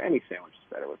 Any sandwich is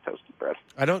better with toasted bread.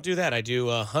 I don't do that. I do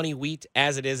honey wheat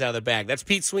as it is out of the bag. That's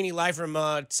Pete Sweeney live from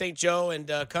St. Joe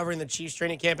and covering the Chiefs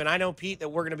training camp. And I know, Pete, that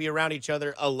we're going to be around each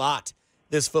other a lot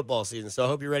this football season. So I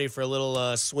hope you're ready for a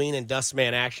little Sween and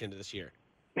Dustman action this year.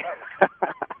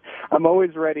 I'm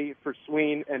always ready for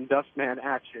Sween and Dustman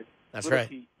action. That's Little right.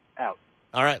 Pete out.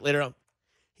 All right, later on.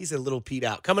 He said little Pete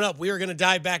out. Coming up, we are going to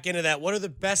dive back into that. What are the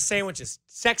best sandwiches?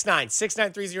 Text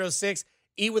 69306.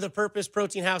 Eat with a Purpose,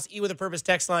 Protein House, Eat with a Purpose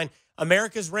text line.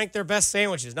 America's ranked their best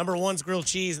sandwiches. Number one's grilled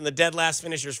cheese, and the dead last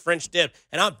finisher's French dip.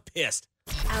 And I'm pissed.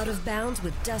 Out of Bounds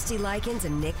with Dusty Likens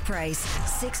and Nick Price.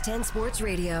 610 Sports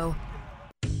Radio.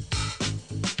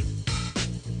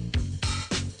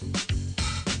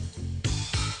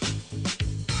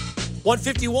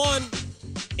 $151.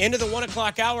 Into the 1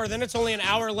 o'clock hour. Then it's only an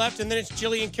hour left, and then it's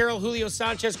Jillian Carroll, Julio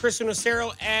Sanchez, Christian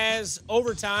Lucero as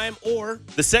overtime, or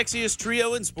the sexiest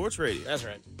trio in sports radio. That's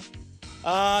right.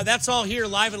 That's all here,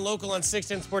 live and local on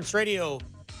 610 Sports Radio.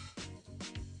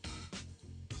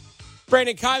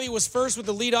 Brandon Kiley was first with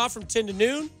the lead off from 10 to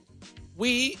noon.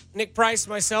 We, Nick Price,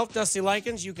 myself, Dusty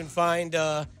Likens. You can find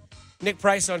Nick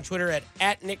Price on Twitter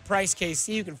at Nick Price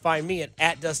KC. You can find me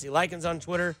at Dusty Likens on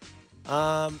Twitter.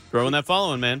 Growing that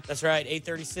following, man. That's right,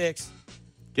 836.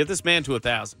 Get this man to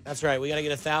 1,000. That's right. We got to get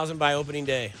 1,000 by opening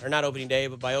day. Or not opening day,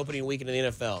 but by opening weekend in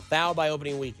the NFL. 1,000 by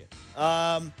opening weekend.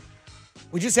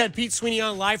 We just had Pete Sweeney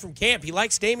on live from camp. He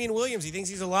likes Damian Williams. He thinks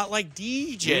he's a lot like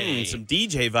DJ. Some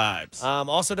DJ vibes.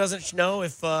 Also doesn't know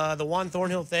if the Juan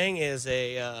Thornhill thing is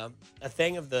a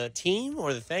thing of the team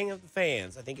or the thing of the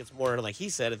fans. I think it's more like he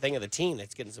said, a thing of the team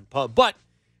that's getting some pub. But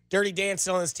Dirty Dan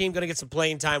still on this team, going to get some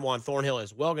playing time. Juan Thornhill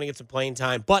as well, going to get some playing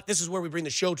time. But this is where we bring the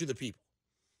show to the people.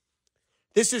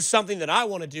 This is something that I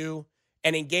want to do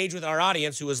and engage with our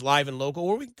audience who is live and local,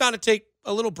 where we kind of take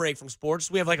a little break from sports.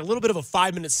 We have like a little bit of a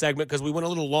 5-minute segment because we went a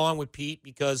little long with Pete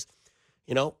because,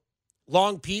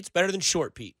 Long Pete's better than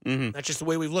Short Pete. Mm-hmm. That's just the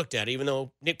way we've looked at it, even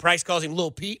though Nick Price calls him Lil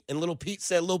Pete, and Little Pete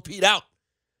said Lil Pete out.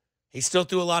 He still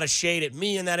threw a lot of shade at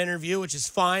me in that interview, which is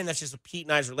fine. That's just Pete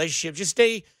and I's relationship. Just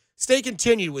stay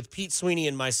continued with Pete Sweeney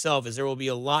and myself, as there will be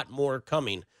a lot more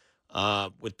coming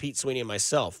with Pete Sweeney and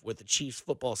myself with the Chiefs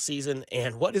football season.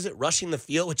 And what is it? Rushing the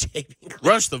Field with Jay Binkley.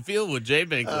 Rush the Field with Jay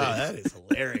Binkley. That is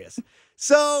hilarious.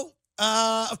 So,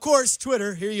 of course,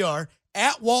 Twitter, here you are,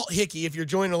 at Walt Hickey, if you're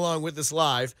joining along with us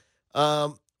live.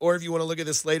 Or if you want to look at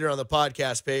this later on the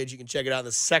podcast page, you can check it out in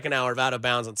the second hour of Out of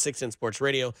Bounds on 610 Sports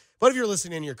Radio. But if you're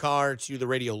listening in your car to the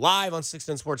radio live on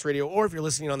 610 Sports Radio, or if you're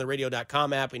listening on the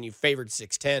radio.com app and you favored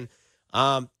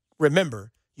 610,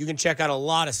 remember, you can check out a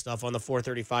lot of stuff on the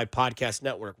 435 Podcast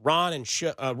Network. Ron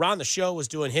the Show was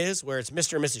doing his, where it's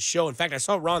Mr. and Mrs. Show. In fact, I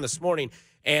saw Ron this morning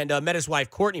and met his wife,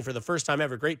 Courtney, for the first time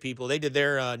ever. Great people. They did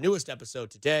their newest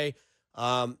episode today.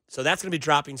 So that's going to be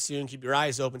dropping soon. Keep your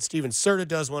eyes open. Steven Serta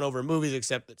does one over movies,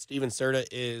 except that Steven Serta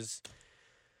is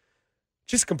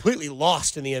just completely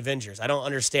lost in the Avengers. I don't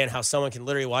understand how someone can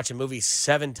literally watch a movie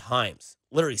 7 times,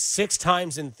 literally 6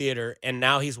 times in theater, and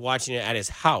now he's watching it at his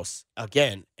house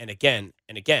again and again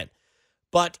and again.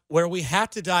 But where we have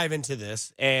to dive into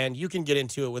this, and you can get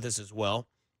into it with us as well,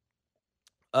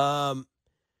 the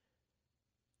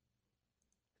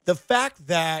fact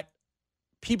that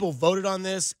people voted on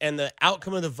this and the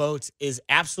outcome of the votes is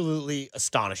absolutely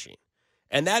astonishing.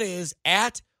 And that is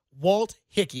at Walt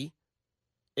Hickey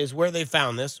is where they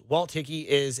found this. Walt Hickey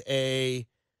is a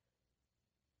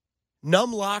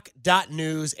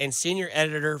numlock.news and senior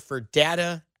editor for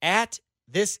data at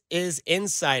This Is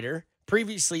Insider,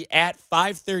 previously at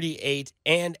 538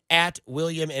 and at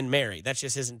William and Mary. That's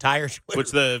just his entire Twitter.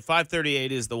 Which the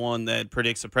 538 is the one that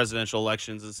predicts the presidential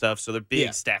elections and stuff. So they're big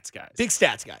stats guys. Big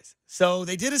stats guys. So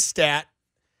they did a stat.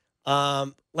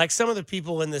 Like some of the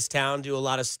people in this town do a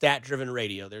lot of stat-driven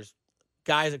radio. There's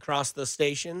guys across the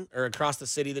station or across the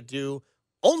city that do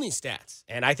only stats.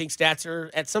 And I think stats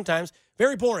are at sometimes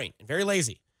very boring and very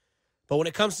lazy. But when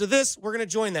it comes to this, we're going to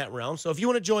join that realm. So if you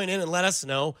want to join in and let us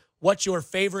know what your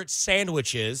favorite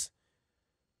sandwich is,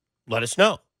 let us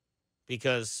know.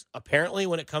 Because apparently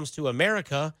when it comes to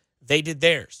America, they did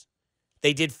theirs.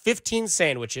 They did 15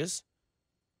 sandwiches,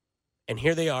 and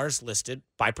here they are as listed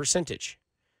by percentage.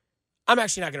 I'm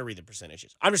actually not going to read the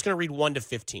percentages. I'm just going to read 1 to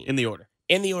 15. In the order.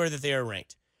 In the order that they are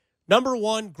ranked. Number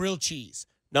 1, grilled cheese.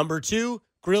 Number 2,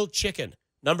 grilled chicken.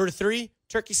 Number 3,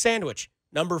 turkey sandwich.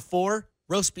 Number 4,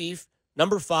 roast beef.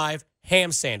 Number 5,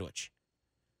 ham sandwich.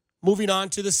 Moving on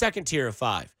to the second tier of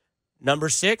 5. Number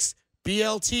 6,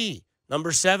 BLT.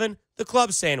 Number 7, the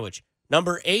club sandwich.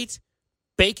 Number 8,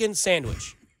 bacon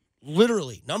sandwich.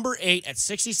 Literally, number 8 at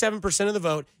 67% of the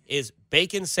vote is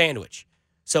bacon sandwich.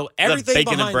 So everything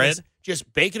bacon behind and bread? This,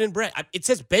 just bacon and bread. It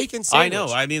says bacon sandwich. I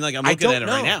know. I mean, like I'm looking at it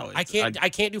right now. I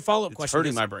can't do follow-up questions. It's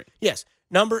hurting my brain. Yes.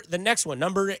 The next one,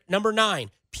 number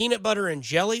 9, peanut butter and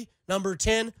jelly. Number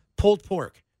 10, pulled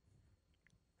pork.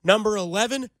 Number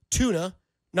 11, tuna.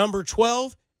 Number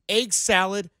 12, egg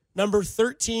salad. Number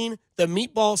 13, the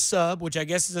meatball sub, which I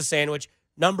guess is a sandwich.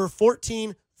 Number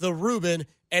 14, the Reuben.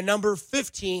 And number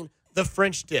 15, the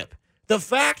French dip. The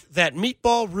fact that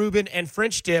meatball, Reuben, and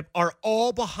French dip are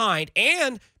all behind,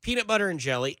 and peanut butter and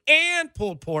jelly, and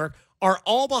pulled pork are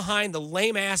all behind the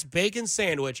lame-ass bacon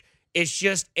sandwich is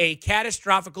just a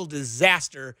catastrophic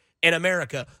disaster in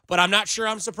America. But I'm not sure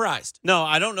I'm surprised. No,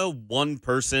 I don't know one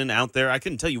person out there. I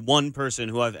couldn't tell you one person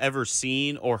who I've ever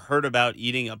seen or heard about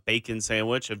eating a bacon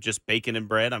sandwich of just bacon and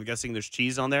bread. I'm guessing there's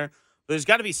cheese on there. But there's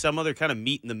got to be some other kind of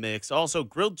meat in the mix. Also,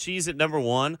 grilled cheese at number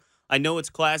 1. I know it's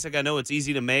classic. I know it's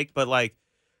easy to make. But, like,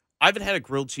 I haven't had a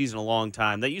grilled cheese in a long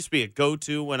time. That used to be a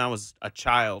go-to when I was a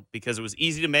child because it was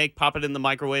easy to make. Pop it in the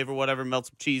microwave or whatever. Melt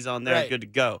some cheese on there. Right. Good to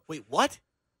go. Wait, what?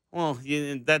 Well,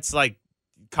 that's like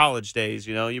college days,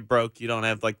 you know. You're broke. You don't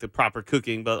have, like, the proper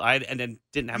cooking. But I didn't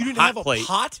have You didn't a hot have a plate.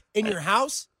 pot in your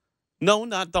house? No,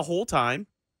 not the whole time.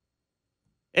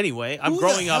 Anyway, I'm Who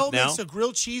growing the hell up now. makes a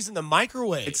grilled cheese in the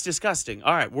microwave? It's disgusting.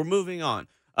 All right, we're moving on.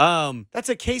 That's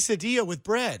a quesadilla with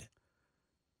bread.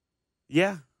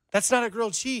 Yeah. That's not a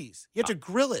grilled cheese. You have to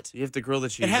grill it. You have to grill the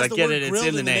cheese. has I the get word it. It's grilled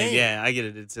in the in the name. name. Yeah, I get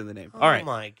it. It's in the name. Oh, All right.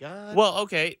 my God. Well,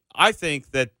 okay. I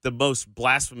think that the most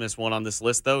blasphemous one on this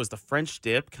list, though, is the French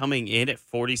dip coming in at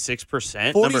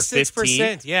 46%. Number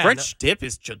 15. yeah. French dip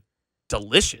is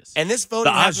delicious. And this vote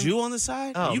the au jus on the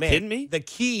side? Oh, Are you man. kidding me? The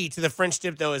key to the French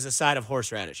dip, though, is a side of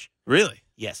horseradish. Really?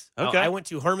 Yes. Okay. I went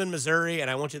to Herman, Missouri, and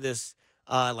I went to this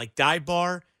dive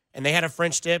bar, and they had a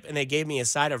French dip, and they gave me a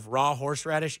side of raw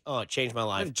horseradish. Oh, it changed my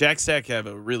life. Jack Stack have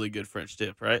a really good French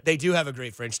dip, right? They do have a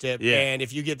great French dip. Yeah. And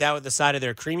if you get that with the side of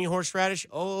their creamy horseradish,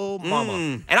 oh, mama.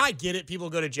 And I get it. People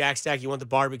go to Jack Stack. You want the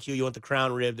barbecue. You want the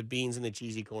crown rib, the beans, and the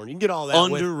cheesy corn. You can get all that.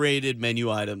 Underrated menu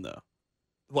item, though.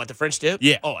 What, the French dip?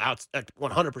 Yeah. Oh,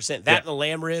 100%. That and the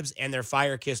lamb ribs and their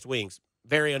fire-kissed wings.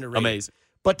 Very underrated. Amazing.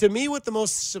 But to me, what the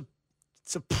most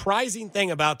surprising thing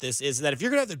about this is that if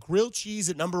you're going to have the grilled cheese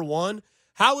at number 1,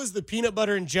 how is the peanut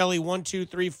butter and jelly 1, 2,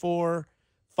 3, 4,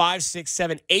 5, 6,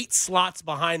 7, 8 slots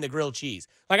behind the grilled cheese?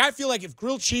 Like, I feel like if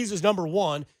grilled cheese is number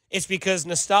 1, it's because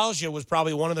nostalgia was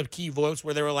probably one of the key votes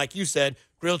where they were like you said,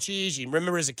 grilled cheese. You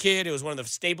remember as a kid, it was one of the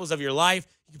staples of your life.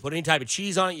 You can put any type of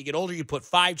cheese on it. You get older, you put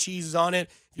 5 cheeses on it.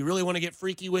 If you really want to get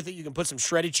freaky with it, you can put some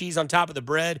shredded cheese on top of the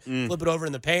bread, flip it over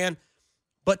in the pan.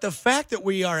 But the fact that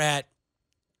we are at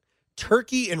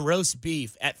turkey and roast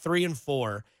beef at 3 and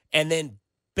 4, and then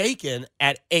bacon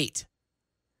at 8.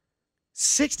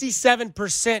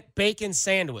 67% bacon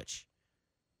sandwich.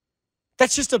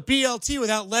 That's just a BLT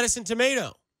without lettuce and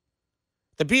tomato.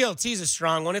 The BLT is a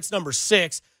strong one. It's number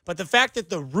 6. But the fact that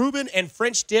the Reuben and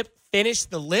French dip finished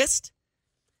the list,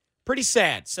 pretty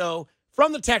sad. So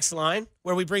from the text line,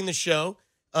 where we bring the show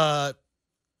to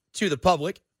the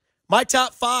public, my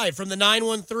top 5 from the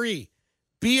 913.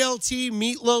 BLT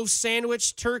meatloaf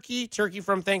sandwich, turkey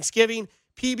from Thanksgiving,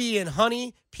 PB and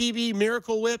honey, PB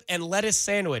Miracle Whip, and lettuce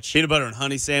sandwich. Peanut butter and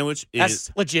honey sandwich is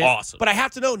legit. Awesome. But I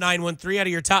have to know, 913, out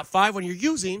of your top 5, when you're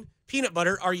using peanut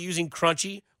butter, are you using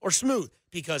crunchy or smooth?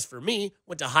 Because for me,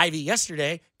 went to Hy-Vee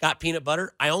yesterday, got peanut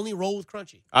butter. I only roll with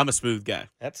crunchy. I'm a smooth guy.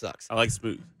 That sucks. I like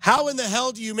smooth. How in the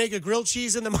hell do you make a grilled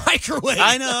cheese in the microwave?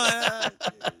 I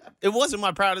know. It wasn't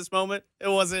my proudest moment. It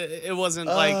wasn't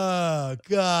like. Oh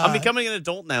God! I'm becoming an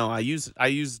adult now. I use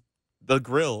the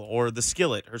grill or the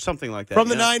skillet or something like that. From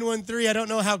the 913, I don't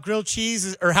know how grilled cheese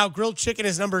is, or how grilled chicken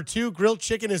is number 2. Grilled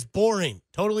chicken is boring.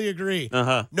 Totally agree.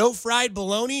 No fried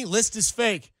bologna. List is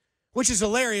fake. Which is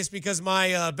hilarious because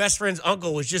my best friend's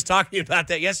uncle was just talking about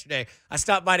that yesterday. I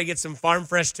stopped by to get some farm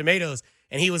fresh tomatoes,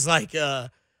 and he was like, I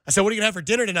said, what are you going to have for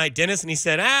dinner tonight, Dennis? And he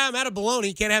said, I'm out of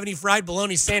bologna. Can't have any fried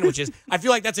bologna sandwiches. I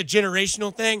feel like that's a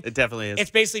generational thing. It definitely is.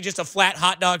 It's basically just a flat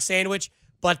hot dog sandwich.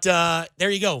 But there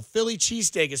you go. Philly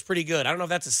cheesesteak is pretty good. I don't know if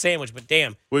that's a sandwich, but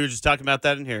damn. We were just talking about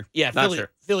that in here. Yeah, Not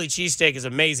sure. Philly cheesesteak is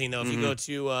amazing, though. If you go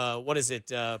to, what is it,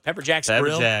 Pepper Jack's Grill?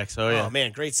 Pepper Jack's, oh, yeah. Oh,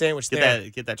 man, great sandwich there.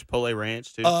 Get that Chipotle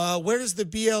ranch, too. Where does the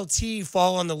BLT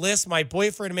fall on the list? My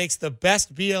boyfriend makes the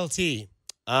best BLT.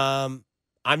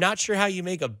 I'm not sure how you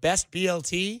make a best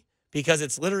BLT because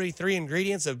it's literally 3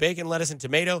 ingredients of bacon, lettuce, and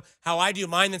tomato. How I do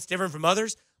mine that's different from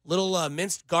others, little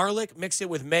minced garlic, mix it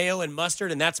with mayo and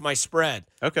mustard, and that's my spread.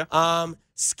 Okay.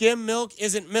 Skim milk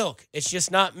isn't milk. It's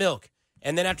just not milk.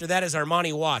 And then after that is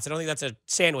Armani Watts. I don't think that's a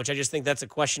sandwich. I just think that's a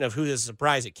question of who is a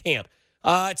surprise at camp.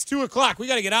 It's 2 o'clock. We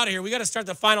got to get out of here. We got to start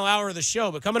the final hour of the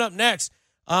show. But coming up next,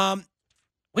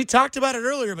 we talked about it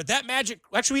earlier, but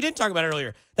actually we didn't talk about it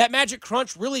earlier. That Magic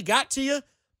Crunch really got to you,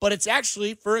 but it's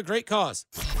actually for a great cause.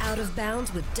 Out of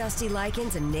Bounds with Dusty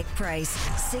Likens and Nick Price.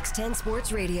 610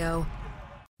 Sports Radio.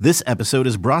 This episode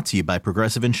is brought to you by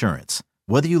Progressive Insurance.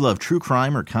 Whether you love true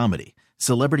crime or comedy,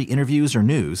 celebrity interviews or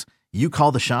news, you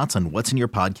call the shots on what's in your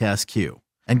podcast queue.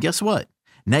 And guess what?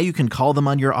 Now you can call them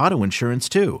on your auto insurance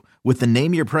too with the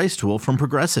Name Your Price tool from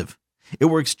Progressive. It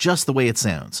works just the way it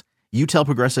sounds. You tell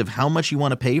Progressive how much you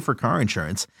want to pay for car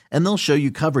insurance, and they'll show you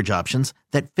coverage options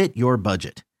that fit your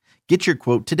budget. Get your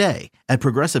quote today at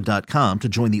Progressive.com to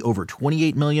join the over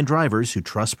 28 million drivers who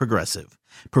trust Progressive.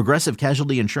 Progressive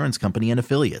Casualty Insurance Company and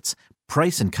Affiliates.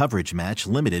 Price and coverage match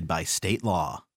limited by state law.